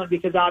it down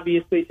because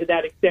obviously to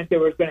that extent there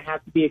was going to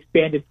have to be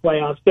expanded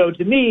playoffs. So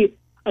to me,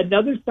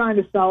 another sign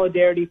of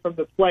solidarity from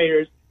the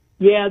players.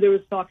 Yeah, there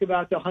was talk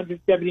about the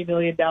 $170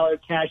 million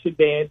cash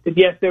advance, and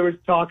yes, there was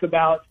talk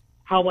about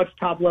how much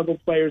top-level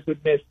players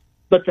would miss.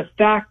 But the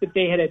fact that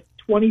they had a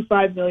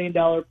 $25 million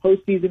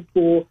postseason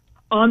pool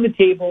on the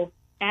table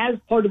as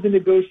part of the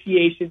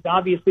negotiations,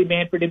 obviously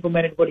Manfred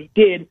implemented what he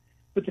did,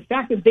 but the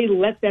fact that they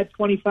let that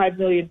 $25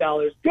 million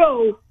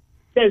go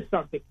says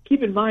something.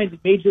 Keep in mind, in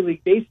Major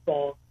League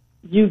Baseball,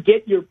 you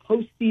get your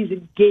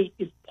postseason gate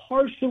is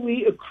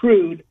partially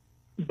accrued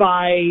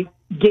by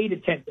gate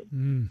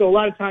attendance. So a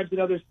lot of times in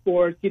other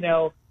sports,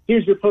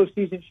 here's your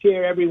postseason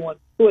share, everyone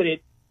split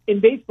it. In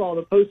baseball,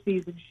 the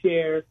postseason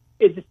share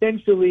is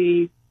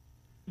essentially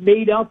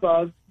made up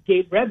of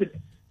gate revenue.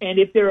 And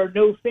if there are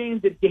no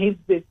fans at games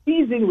this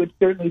season, which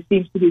certainly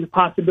seems to be the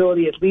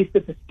possibility, at least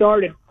at the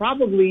start and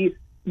probably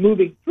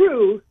moving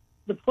through,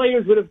 the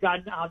players would have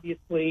gotten,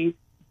 obviously,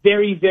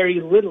 very,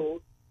 very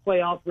little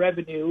playoff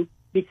revenue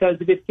because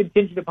if it's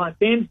contingent upon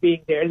fans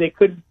being there, they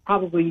couldn't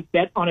probably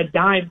bet on a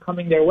dime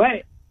coming their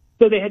way.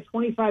 So they had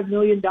 $25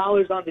 million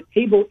on the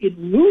table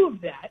in lieu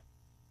of that,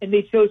 and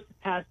they chose to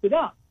pass it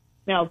up.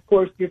 Now, of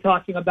course, you're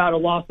talking about a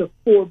loss of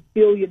 $4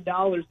 billion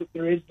if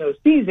there is no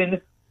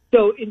season.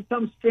 So in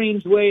some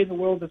strange way in the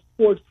world of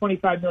sports,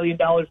 $25 million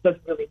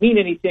doesn't really mean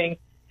anything,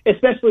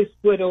 especially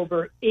split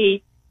over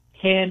 8,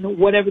 10,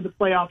 whatever the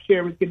playoff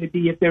share was going to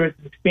be if there was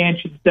an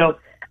expansion. So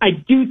I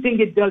do think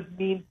it does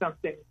mean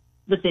something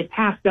that they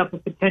passed up a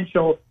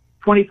potential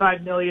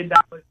 $25 million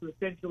to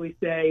essentially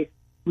say,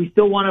 we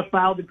still want to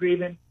file the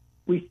grievance,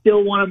 we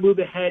still want to move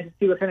ahead and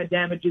see what kind of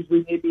damages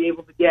we may be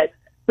able to get.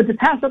 But to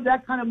pass up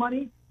that kind of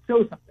money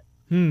shows something.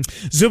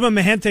 Zubin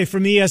Mehenti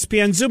from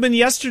ESPN. Zubin,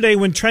 yesterday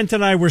when Trent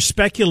and I were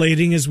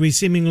speculating, as we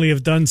seemingly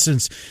have done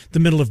since the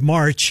middle of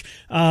March,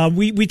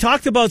 we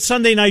talked about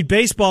Sunday Night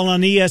Baseball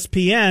on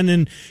ESPN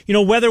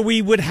and, whether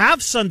we would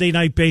have Sunday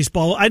Night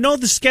Baseball. I know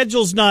the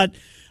schedule's not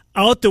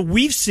out that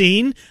we've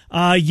seen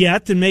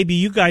yet, and maybe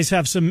you guys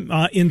have some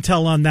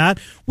intel on that.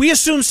 We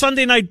assume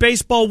Sunday Night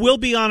Baseball will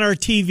be on our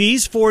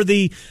TVs for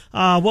the,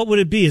 what would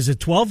it be? Is it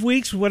 12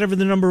 weeks? Whatever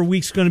the number of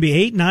weeks is going to be,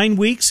 8, 9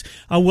 weeks,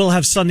 we'll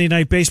have Sunday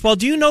Night Baseball.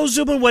 Do you know,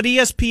 Zubin, what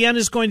ESPN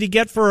is going to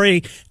get for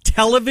a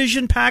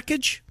television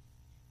package?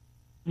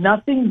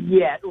 Nothing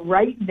yet.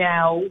 Right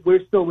now,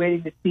 we're still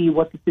waiting to see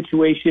what the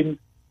situation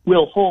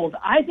will hold.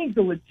 I think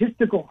the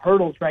logistical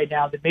hurdles right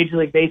now that Major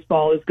League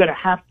Baseball is going to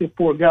have to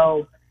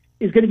forego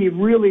is going to be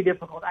really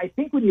difficult. I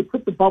think when you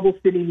put the bubble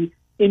city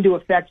into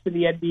effect for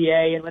the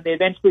NBA and when they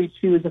eventually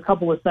choose a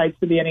couple of sites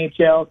for the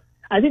NHL,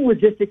 I think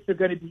logistics are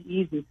going to be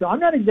easy. So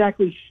I'm not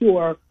exactly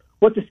sure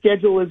what the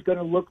schedule is going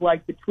to look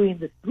like between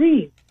the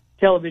 3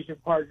 television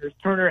partners.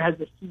 Turner has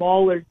a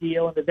smaller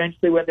deal, and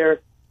eventually when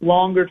their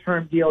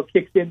longer-term deal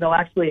kicks in, they'll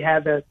actually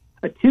have a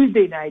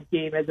Tuesday night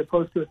game as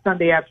opposed to a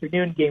Sunday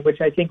afternoon game,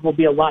 which I think will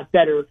be a lot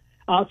better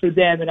for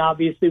them. And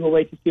obviously we'll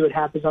wait to see what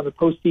happens on the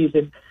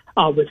postseason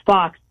with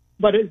Fox.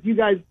 But as you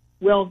guys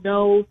well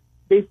know,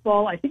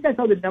 baseball, I think I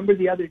saw the number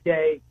the other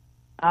day,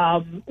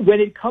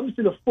 when it comes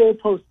to the full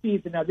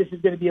postseason, now this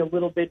is going to be a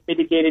little bit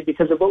mitigated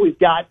because of what we've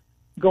got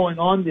going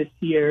on this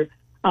year,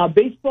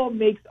 baseball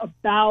makes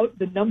about,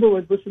 the number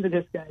was, listen to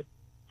this, guys,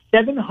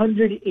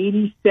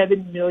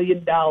 $787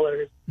 million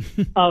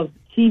of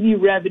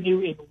TV revenue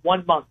in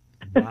 1 month.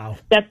 Wow.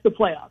 That's the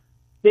playoffs.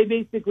 They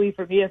basically,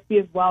 from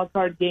ESPN's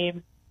wildcard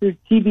games through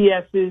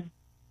TBS's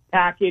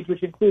package,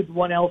 which includes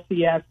one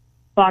LCS,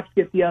 Fox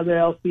gets the other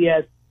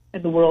LCS,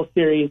 and the World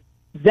Series.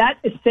 That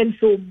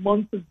essential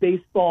month of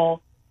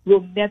baseball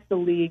will net the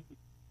league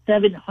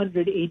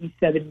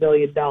 $787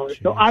 million.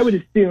 Jeez. So I would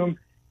assume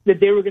that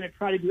they were going to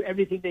try to do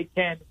everything they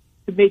can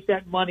to make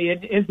that money.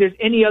 And if there's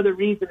any other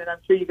reason, and I'm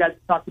sure you guys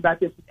have talked about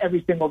this with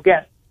every single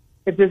guest,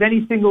 if there's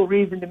any single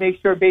reason to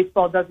make sure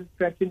baseball doesn't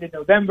stretch into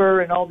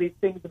November and all these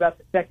things about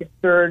the second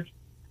surge,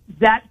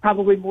 that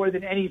probably more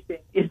than anything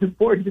is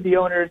important to the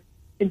owners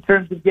in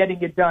terms of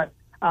getting it done.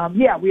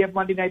 We have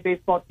Monday Night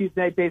Baseball,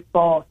 Tuesday Night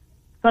Baseball,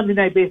 Sunday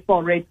Night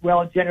Baseball rates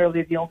well,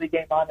 generally the only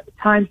game on in the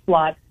time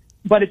slot,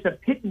 but it's a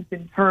pittance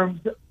in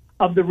terms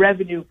of the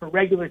revenue for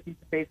regular season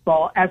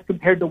baseball as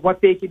compared to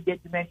what they could get.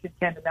 You mentioned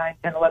 10 to 9,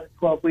 10, 11,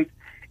 12 weeks.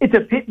 It's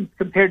a pittance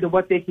compared to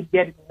what they could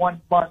get in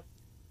 1 month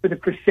for the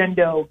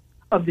crescendo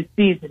of the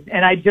season.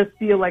 And I just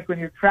feel like when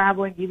you're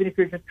traveling, even if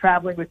you're just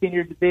traveling within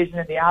your division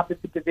and the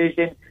opposite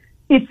division,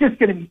 it's just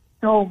going to be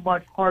so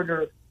much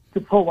harder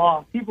to pull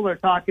off. People are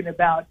talking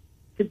about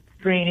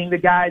constraining the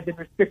guys and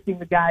restricting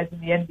the guys in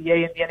the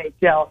NBA and the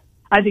NHL.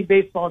 I think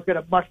baseball has got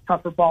a much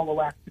tougher ball of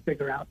wax to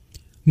figure out.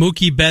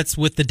 Mookie Betts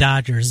with the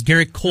Dodgers,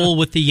 Garrett Cole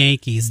with the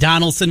Yankees,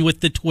 Donaldson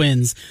with the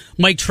Twins.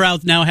 Mike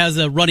Trout now has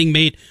a running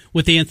mate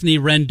with Anthony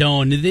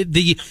Rendon.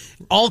 The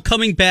all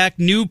coming back,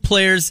 new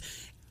players,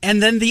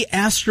 and then the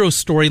Astros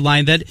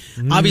storyline that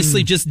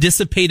obviously just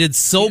dissipated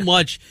so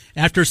much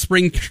after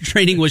spring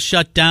training was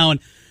shut down.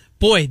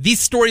 Boy,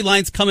 these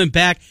storylines coming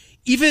back.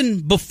 Even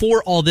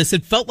before all this,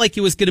 it felt like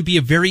it was going to be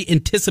a very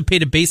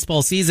anticipated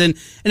baseball season.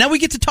 And now we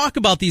get to talk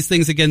about these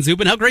things again,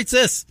 Zubin. How great's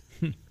this?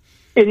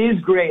 It is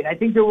great. I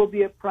think there will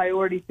be a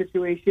priority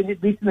situation,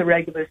 at least in the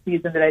regular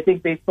season, that I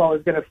think baseball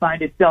is going to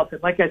find itself.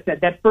 And like I said,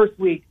 that first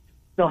week,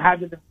 they'll have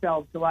to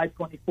themselves July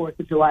 24th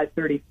to July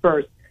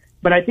 31st.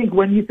 But I think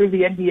when you through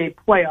the NBA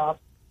playoffs,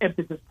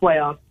 emphasis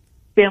playoffs,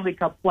 Stanley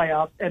Cup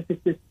playoffs,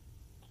 emphasis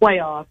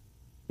playoffs,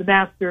 the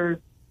Masters,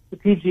 the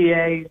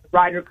PGA, the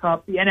Ryder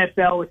Cup, the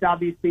NFL, which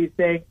obviously is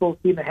saying full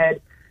steam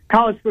ahead,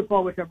 college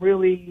football, which I'm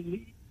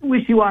really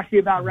wishy-washy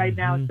about right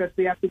now,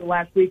 especially after the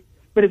last week.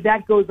 But if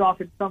that goes off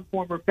in some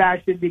form or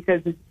fashion,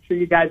 because I'm sure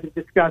you guys have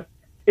discussed,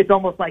 it's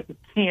almost like it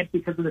can't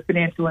because of the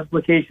financial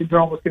implications. They're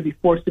almost going to be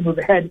forced to move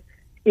ahead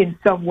in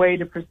some way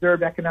to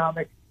preserve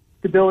economic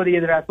stability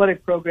of their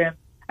athletic program.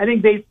 I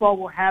think baseball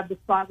will have the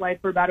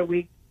spotlight for about a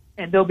week,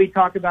 and there'll be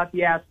talk about the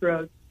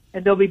Astros,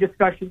 and there'll be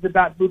discussions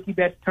about Mookie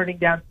Betts turning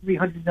down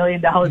 $300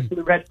 million for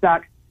the Red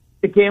Sox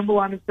to gamble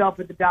on himself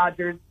with the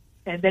Dodgers.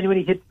 And then when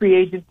he hits free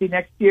agency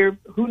next year,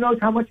 who knows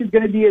how much is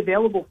going to be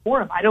available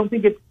for him. I don't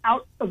think it's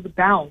out of the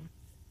bounds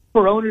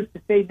for owners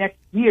to say next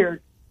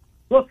year,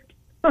 look,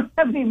 we don't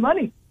have any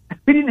money.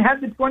 We didn't have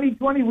the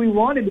 2020 we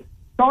wanted.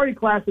 Sorry,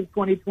 class of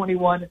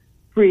 2021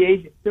 free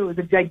agents. So it was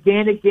a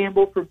gigantic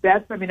gamble for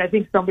Betts. I mean, I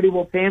think somebody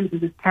will pay him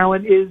because his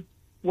talent is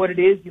what it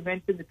is. You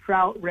mentioned the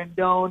Trout,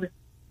 Rendon,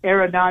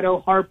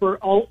 Arenado, Harper,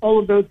 all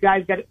of those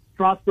guys got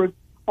Strasburg.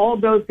 All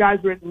of those guys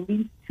are at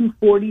least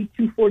 240,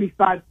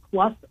 245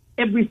 plus,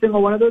 every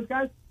single one of those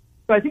guys.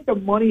 So I think the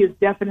money is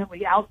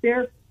definitely out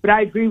there. But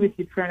I agree with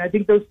you, Trent. I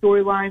think those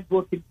storylines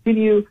will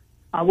continue.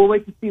 We'll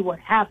wait to see what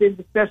happens,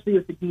 especially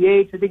with the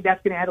DH. I think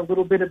that's going to add a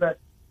little bit of a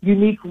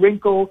unique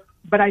wrinkle.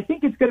 But I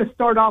think it's going to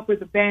start off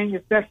with a bang,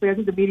 especially I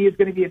think the media is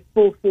going to be at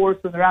full force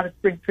when they're out of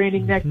spring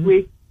training next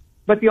week.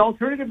 But the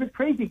alternative is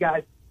crazy,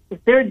 guys.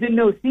 If there had been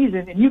no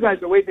season, and you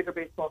guys are way bigger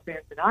baseball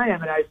fans than I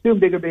am, and I assume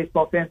bigger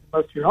baseball fans than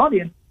most of your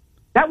audience,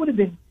 that would have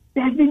been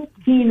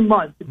 17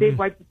 months if they'd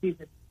wiped the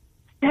season.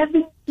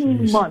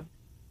 17 months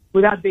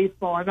without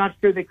baseball. I'm not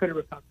sure they could have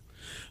recovered.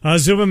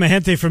 Zubin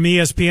Mehenti from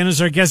ESPN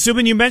is our guest.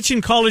 Zubin, you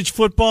mentioned college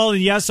football,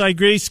 and yes, I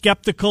agree,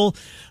 skeptical,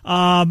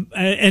 and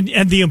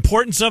the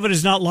importance of it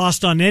is not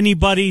lost on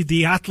anybody.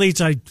 The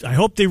athletes, I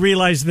hope they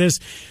realize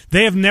this.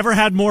 They have never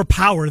had more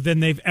power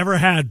than they've ever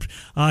had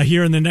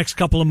here in the next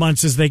couple of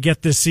months as they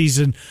get this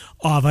season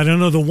off. I don't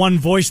know the one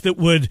voice that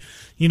would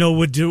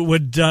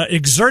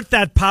exert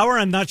that power.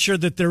 I'm not sure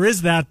that there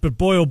is that, but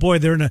boy, oh boy,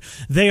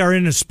 they are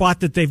in a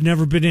spot that they've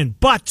never been in.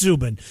 But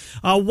Zubin,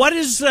 what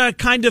is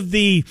kind of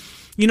the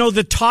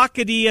talk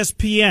at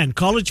ESPN?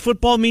 College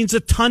football means a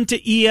ton to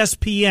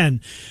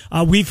ESPN.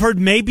 We've heard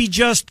maybe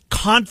just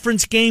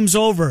conference games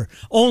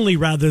only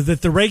that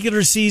the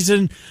regular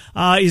season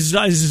is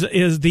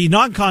the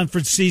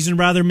non-conference season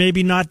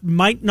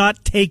might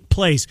not take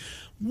place.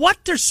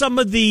 What are some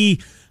of the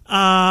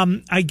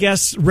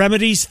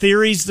remedies,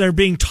 theories that are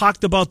being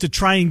talked about to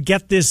try and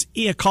get this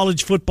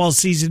college football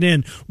season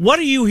in? What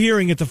are you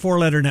hearing at the Four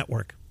Letter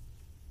Network?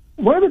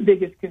 One of the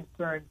biggest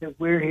concerns that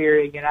we're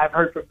hearing, and I've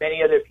heard from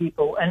many other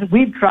people, and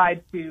we've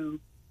tried to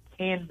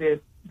canvass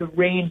the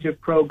range of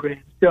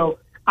programs. So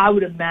I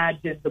would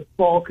imagine the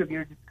bulk of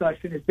your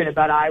discussion has been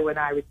about Iowa and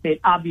Iowa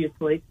State,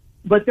 obviously.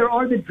 But there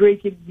are the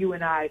Drake and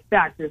UNI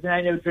factors. And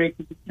I know Drake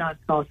is a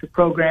non-scholarship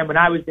program. When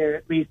I was there,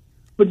 at least,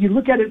 but you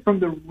look at it from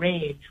the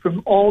range,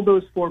 from all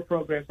those 4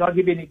 programs. I'll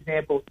give you an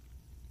example.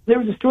 There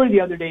was a story the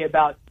other day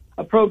about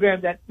a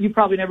program that you've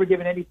probably never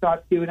given any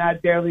thought to, and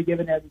I've barely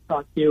given any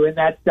thought to, and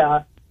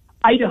that's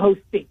Idaho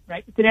State,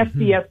 right? It's an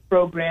FCS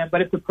program,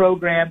 but it's a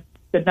program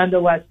that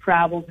nonetheless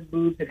travels and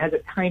moves and has a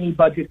tiny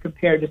budget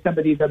compared to some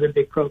of these other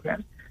big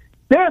programs.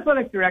 Their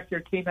athletic director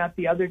came out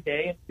the other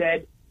day and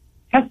said,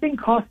 testing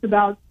costs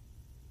about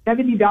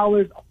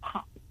 $70 a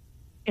pop.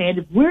 And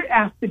if we're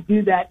asked to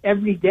do that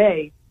every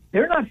day,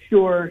 they're not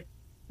sure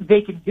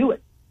they can do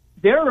it.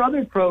 There are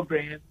other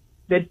programs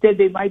that said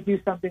they might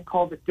do something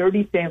called a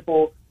dirty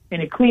sample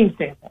and a clean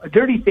sample. A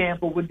dirty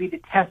sample would be to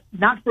test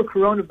not for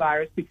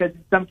coronavirus, because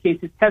in some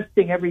cases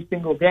testing every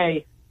single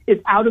day is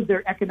out of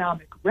their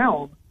economic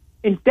realm.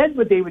 Instead,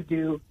 what they would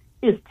do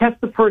is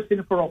test the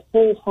person for a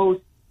whole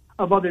host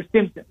of other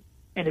symptoms.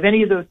 And if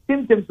any of those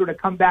symptoms were to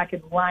come back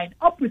and line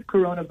up with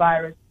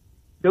coronavirus,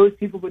 those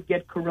people would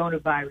get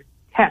coronavirus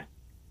tests.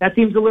 That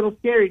seems a little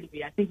scary to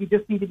me. I think you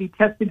just need to be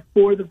tested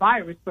for the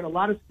virus, but a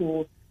lot of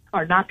schools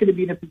are not going to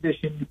be in a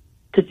position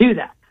to do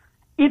that.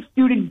 If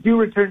students do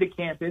return to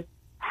campus,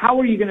 how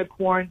are you going to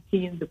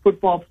quarantine the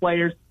football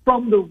players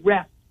from the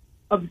rest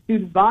of the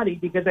student body?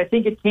 Because I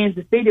think at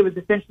Kansas State it was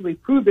essentially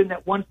proven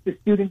that once the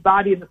student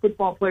body and the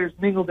football players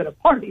mingled at a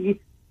party,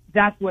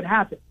 that's what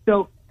happened.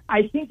 So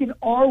I think in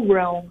our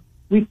realm,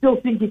 we still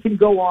think it can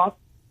go off.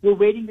 We're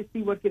waiting to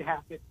see what could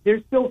happen.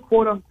 There's still,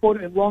 quote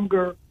unquote, a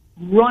longer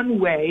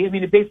runway. I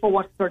mean, if baseball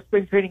wants to start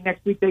spring training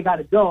next week, they got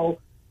to go.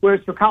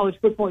 Whereas for college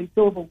football, you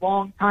still have a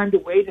long time to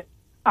wait. And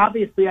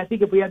obviously, I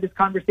think if we had this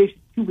conversation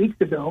 2 weeks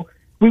ago,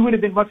 we would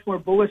have been much more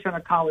bullish on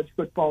a college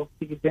football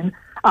season.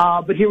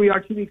 But here we are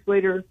 2 weeks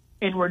later,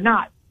 and we're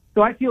not.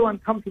 So I feel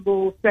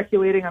uncomfortable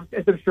speculating,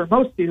 as I'm sure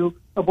most do,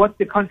 of what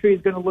the country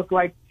is going to look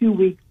like 2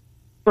 weeks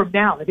from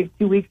now. I think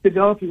 2 weeks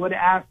ago, if you would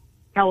have asked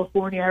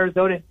California,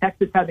 Arizona, and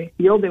Texas how they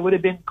feel, they would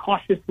have been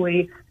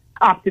cautiously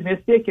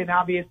optimistic. And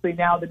obviously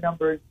now the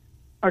numbers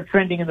are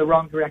trending in the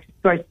wrong direction.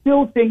 So I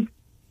still think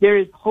there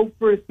is hope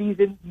for a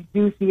season. You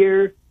do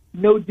hear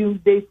no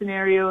doomsday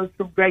scenarios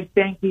from Greg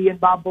Sankey and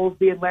Bob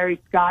Bowlesby and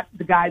Larry Scott,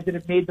 the guys that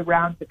have made the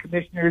rounds, the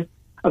commissioners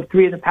of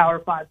 3 of the Power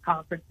 5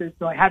 conferences.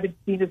 So I haven't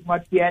seen as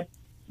much yet.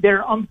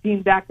 There are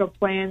umpteen backup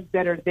plans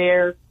that are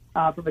there.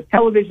 From a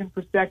television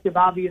perspective,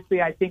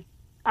 obviously, I think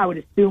I would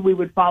assume we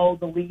would follow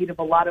the lead of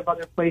a lot of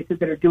other places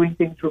that are doing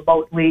things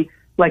remotely,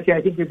 like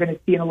I think you're going to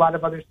see in a lot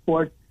of other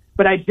sports.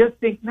 But I just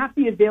think not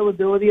the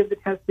availability of the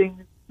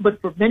testing, but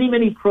for many,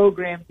 many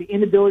programs, the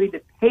inability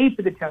to pay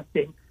for the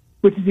testing,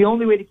 which is the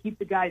only way to keep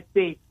the guys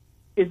safe,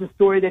 is a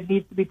story that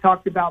needs to be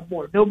talked about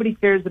more. Nobody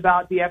cares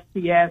about the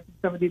FCS and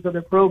some of these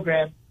other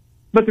programs,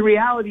 but the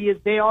reality is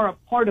they are a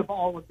part of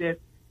all of this,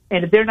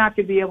 and if they're not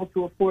going to be able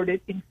to afford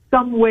it, in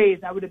some ways,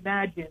 I would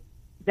imagine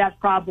that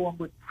problem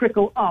would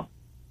trickle up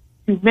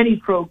to many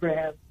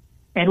programs,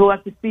 and we'll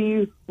have to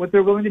see what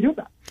they're willing to do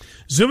about it.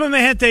 Zubin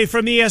Mehenti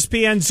from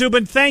ESPN.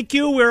 Zubin, thank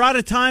you. We're out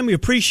of time. We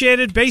appreciate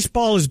it.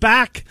 Baseball is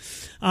back,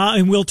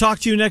 and we'll talk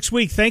to you next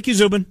week. Thank you,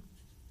 Zubin.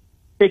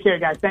 Take care,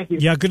 guys. Thank you.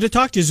 Yeah, good to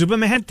talk to you. Zubin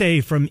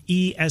Mehenti from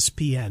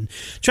ESPN.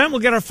 Trent, we'll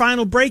get our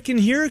final break in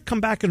here, come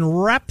back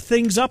and wrap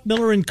things up.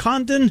 Miller and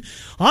Condon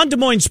on Des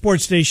Moines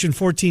Sports Station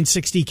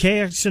 1460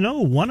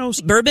 KXNO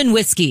 106. Bourbon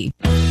Whiskey.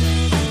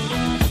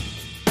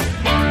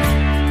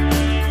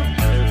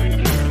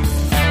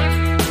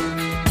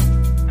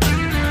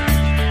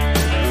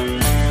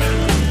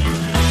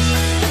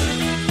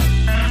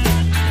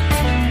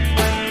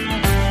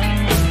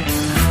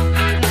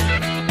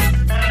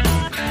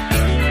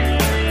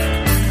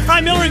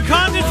 Miller and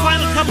Condon,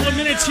 final couple of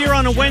minutes here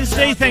on a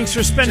Wednesday. Thanks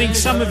for spending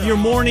some of your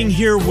morning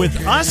here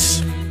with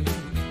us.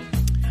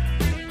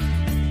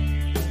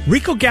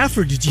 Rico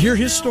Gafford, did you hear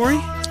his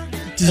story?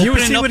 Did you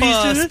see what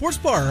he's doing? Sports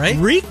bar, right?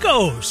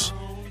 Rico's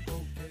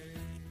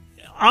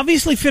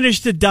obviously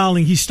finished at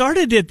Dowling. He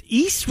started at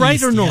East, right,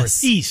 East, or North?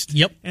 Yes. East.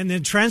 Yep. And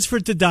then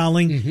transferred to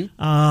Dowling.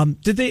 Mm-hmm.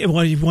 Did they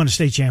won a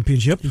state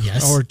championship?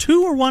 Yes. Or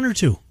 2 or 1 or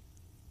 2?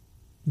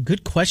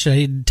 Good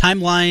question.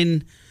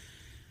 Timeline,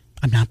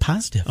 I'm not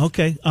positive.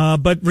 Okay,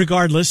 but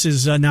regardless,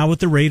 is now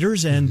with the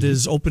Raiders and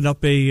has opened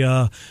up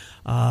a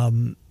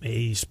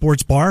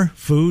sports bar,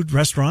 food,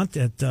 restaurant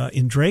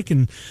in Drake.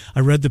 And I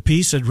read the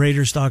piece at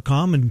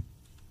Raiders.com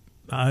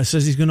and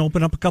says he's going to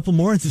open up a couple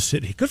more in the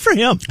city. Good for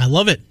him. I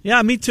love it.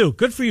 Yeah, me too.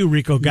 Good for you,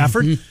 Rico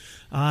Gafford. Mm-hmm.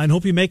 And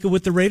hope you make it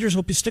with the Raiders.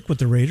 Hope you stick with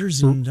the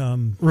Raiders.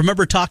 And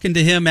remember talking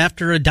to him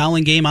after a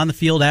Dowling game on the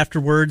field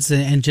afterwards,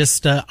 and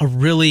just a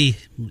really,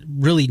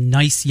 really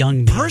nice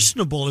young man.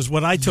 Personable is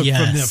what I took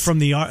from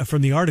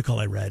the article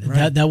I read.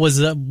 Right? That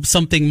was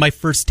something. My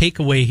first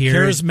takeaway here.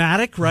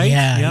 Charismatic, right?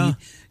 Yeah.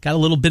 Got a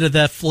little bit of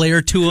that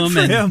flair to him.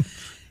 Good for him.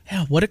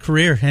 Yeah, what a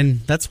career! And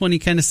that's when you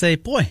kind of say,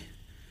 boy,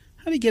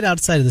 how do you get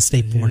outside of the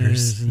state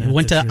borders?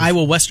 Went to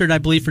Iowa Western, I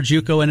believe, for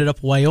JUCO. Ended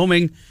up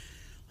Wyoming.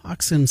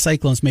 Hawks and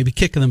Cyclones maybe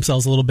kicking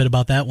themselves a little bit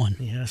about that one.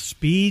 Yeah,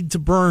 speed to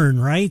burn,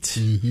 right?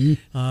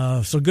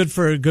 Mm-hmm. So good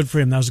for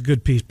him. That was a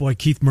good piece. Boy,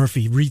 Keith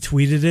Murphy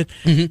retweeted it.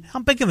 Mm-hmm. How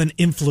big of an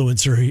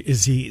influencer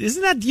is he?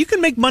 Isn't that, you can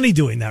make money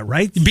doing that,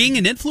 right? Being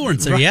an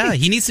influencer, Right. yeah.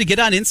 He needs to get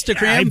on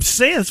Instagram.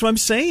 That's what I'm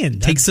saying.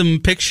 Take some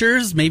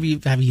pictures, maybe,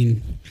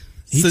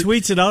 He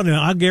tweets it out, and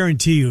I'll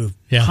guarantee you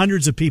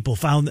hundreds of people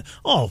found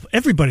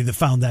everybody that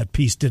found that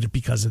piece did it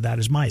because of that,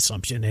 is my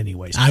assumption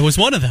anyways. I was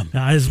one of them.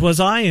 As was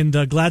I, and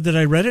glad that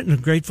I read it,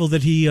 and grateful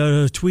that he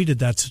tweeted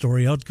that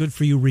story out. Good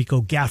for you, Rico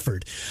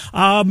Gafford.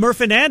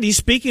 Murph and Andy,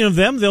 speaking of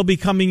them, they'll be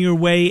coming your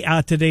way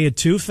today at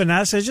 2.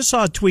 Fanatics, I just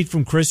saw a tweet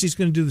from Chris. He's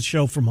going to do the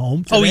show from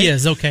home today. Oh, he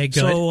is? Okay,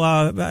 good.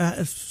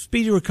 So,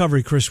 speedy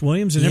recovery, Chris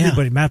Williams, and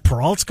everybody. Matt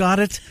Peralt's got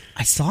it.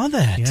 I saw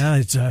that. Yeah,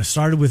 it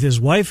started with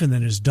his wife, and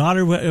then his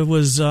daughter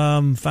was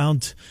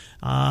found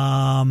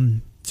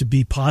to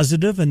be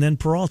positive, and then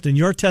Peralta. And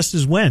your test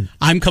is when?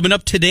 I'm coming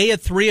up today at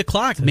 3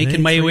 o'clock,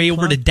 making my way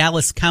over to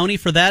Dallas County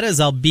for that, as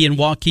I'll be in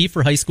Waukee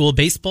for high school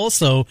baseball.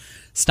 So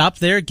stop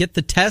there, get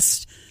the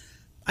test.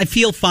 I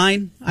feel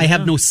fine. I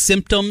have no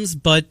symptoms,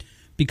 but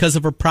because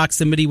of our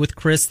proximity with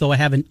Chris, though I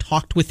haven't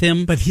talked with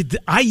him. But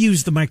I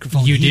use the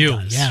microphone. You he do,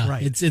 does. yeah.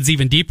 Right. It's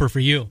even deeper for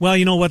you. Well,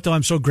 you know what, though?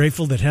 I'm so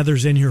grateful that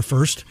Heather's in here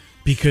first,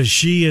 because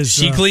she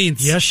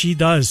cleans. Yes, she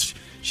does.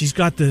 She's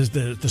got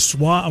the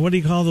swat. What do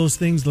you call those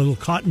things? The little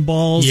cotton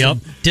balls. Yep.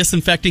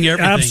 Disinfecting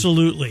everything.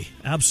 Absolutely.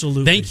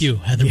 Thank you,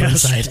 Heather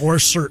Burnside. For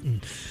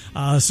certain.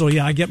 So,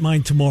 yeah, I get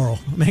mine tomorrow.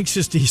 I'm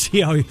anxious to see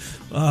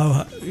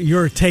how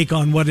your take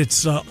on what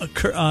it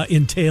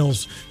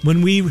entails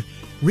when we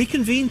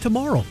reconvene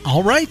tomorrow.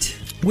 All right.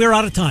 We're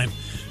out of time.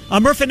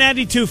 Murph and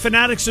Andy 2,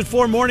 Fanatics at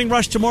 4, Morning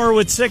Rush tomorrow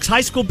at 6,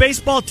 high school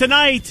baseball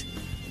tonight,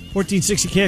 1460 K.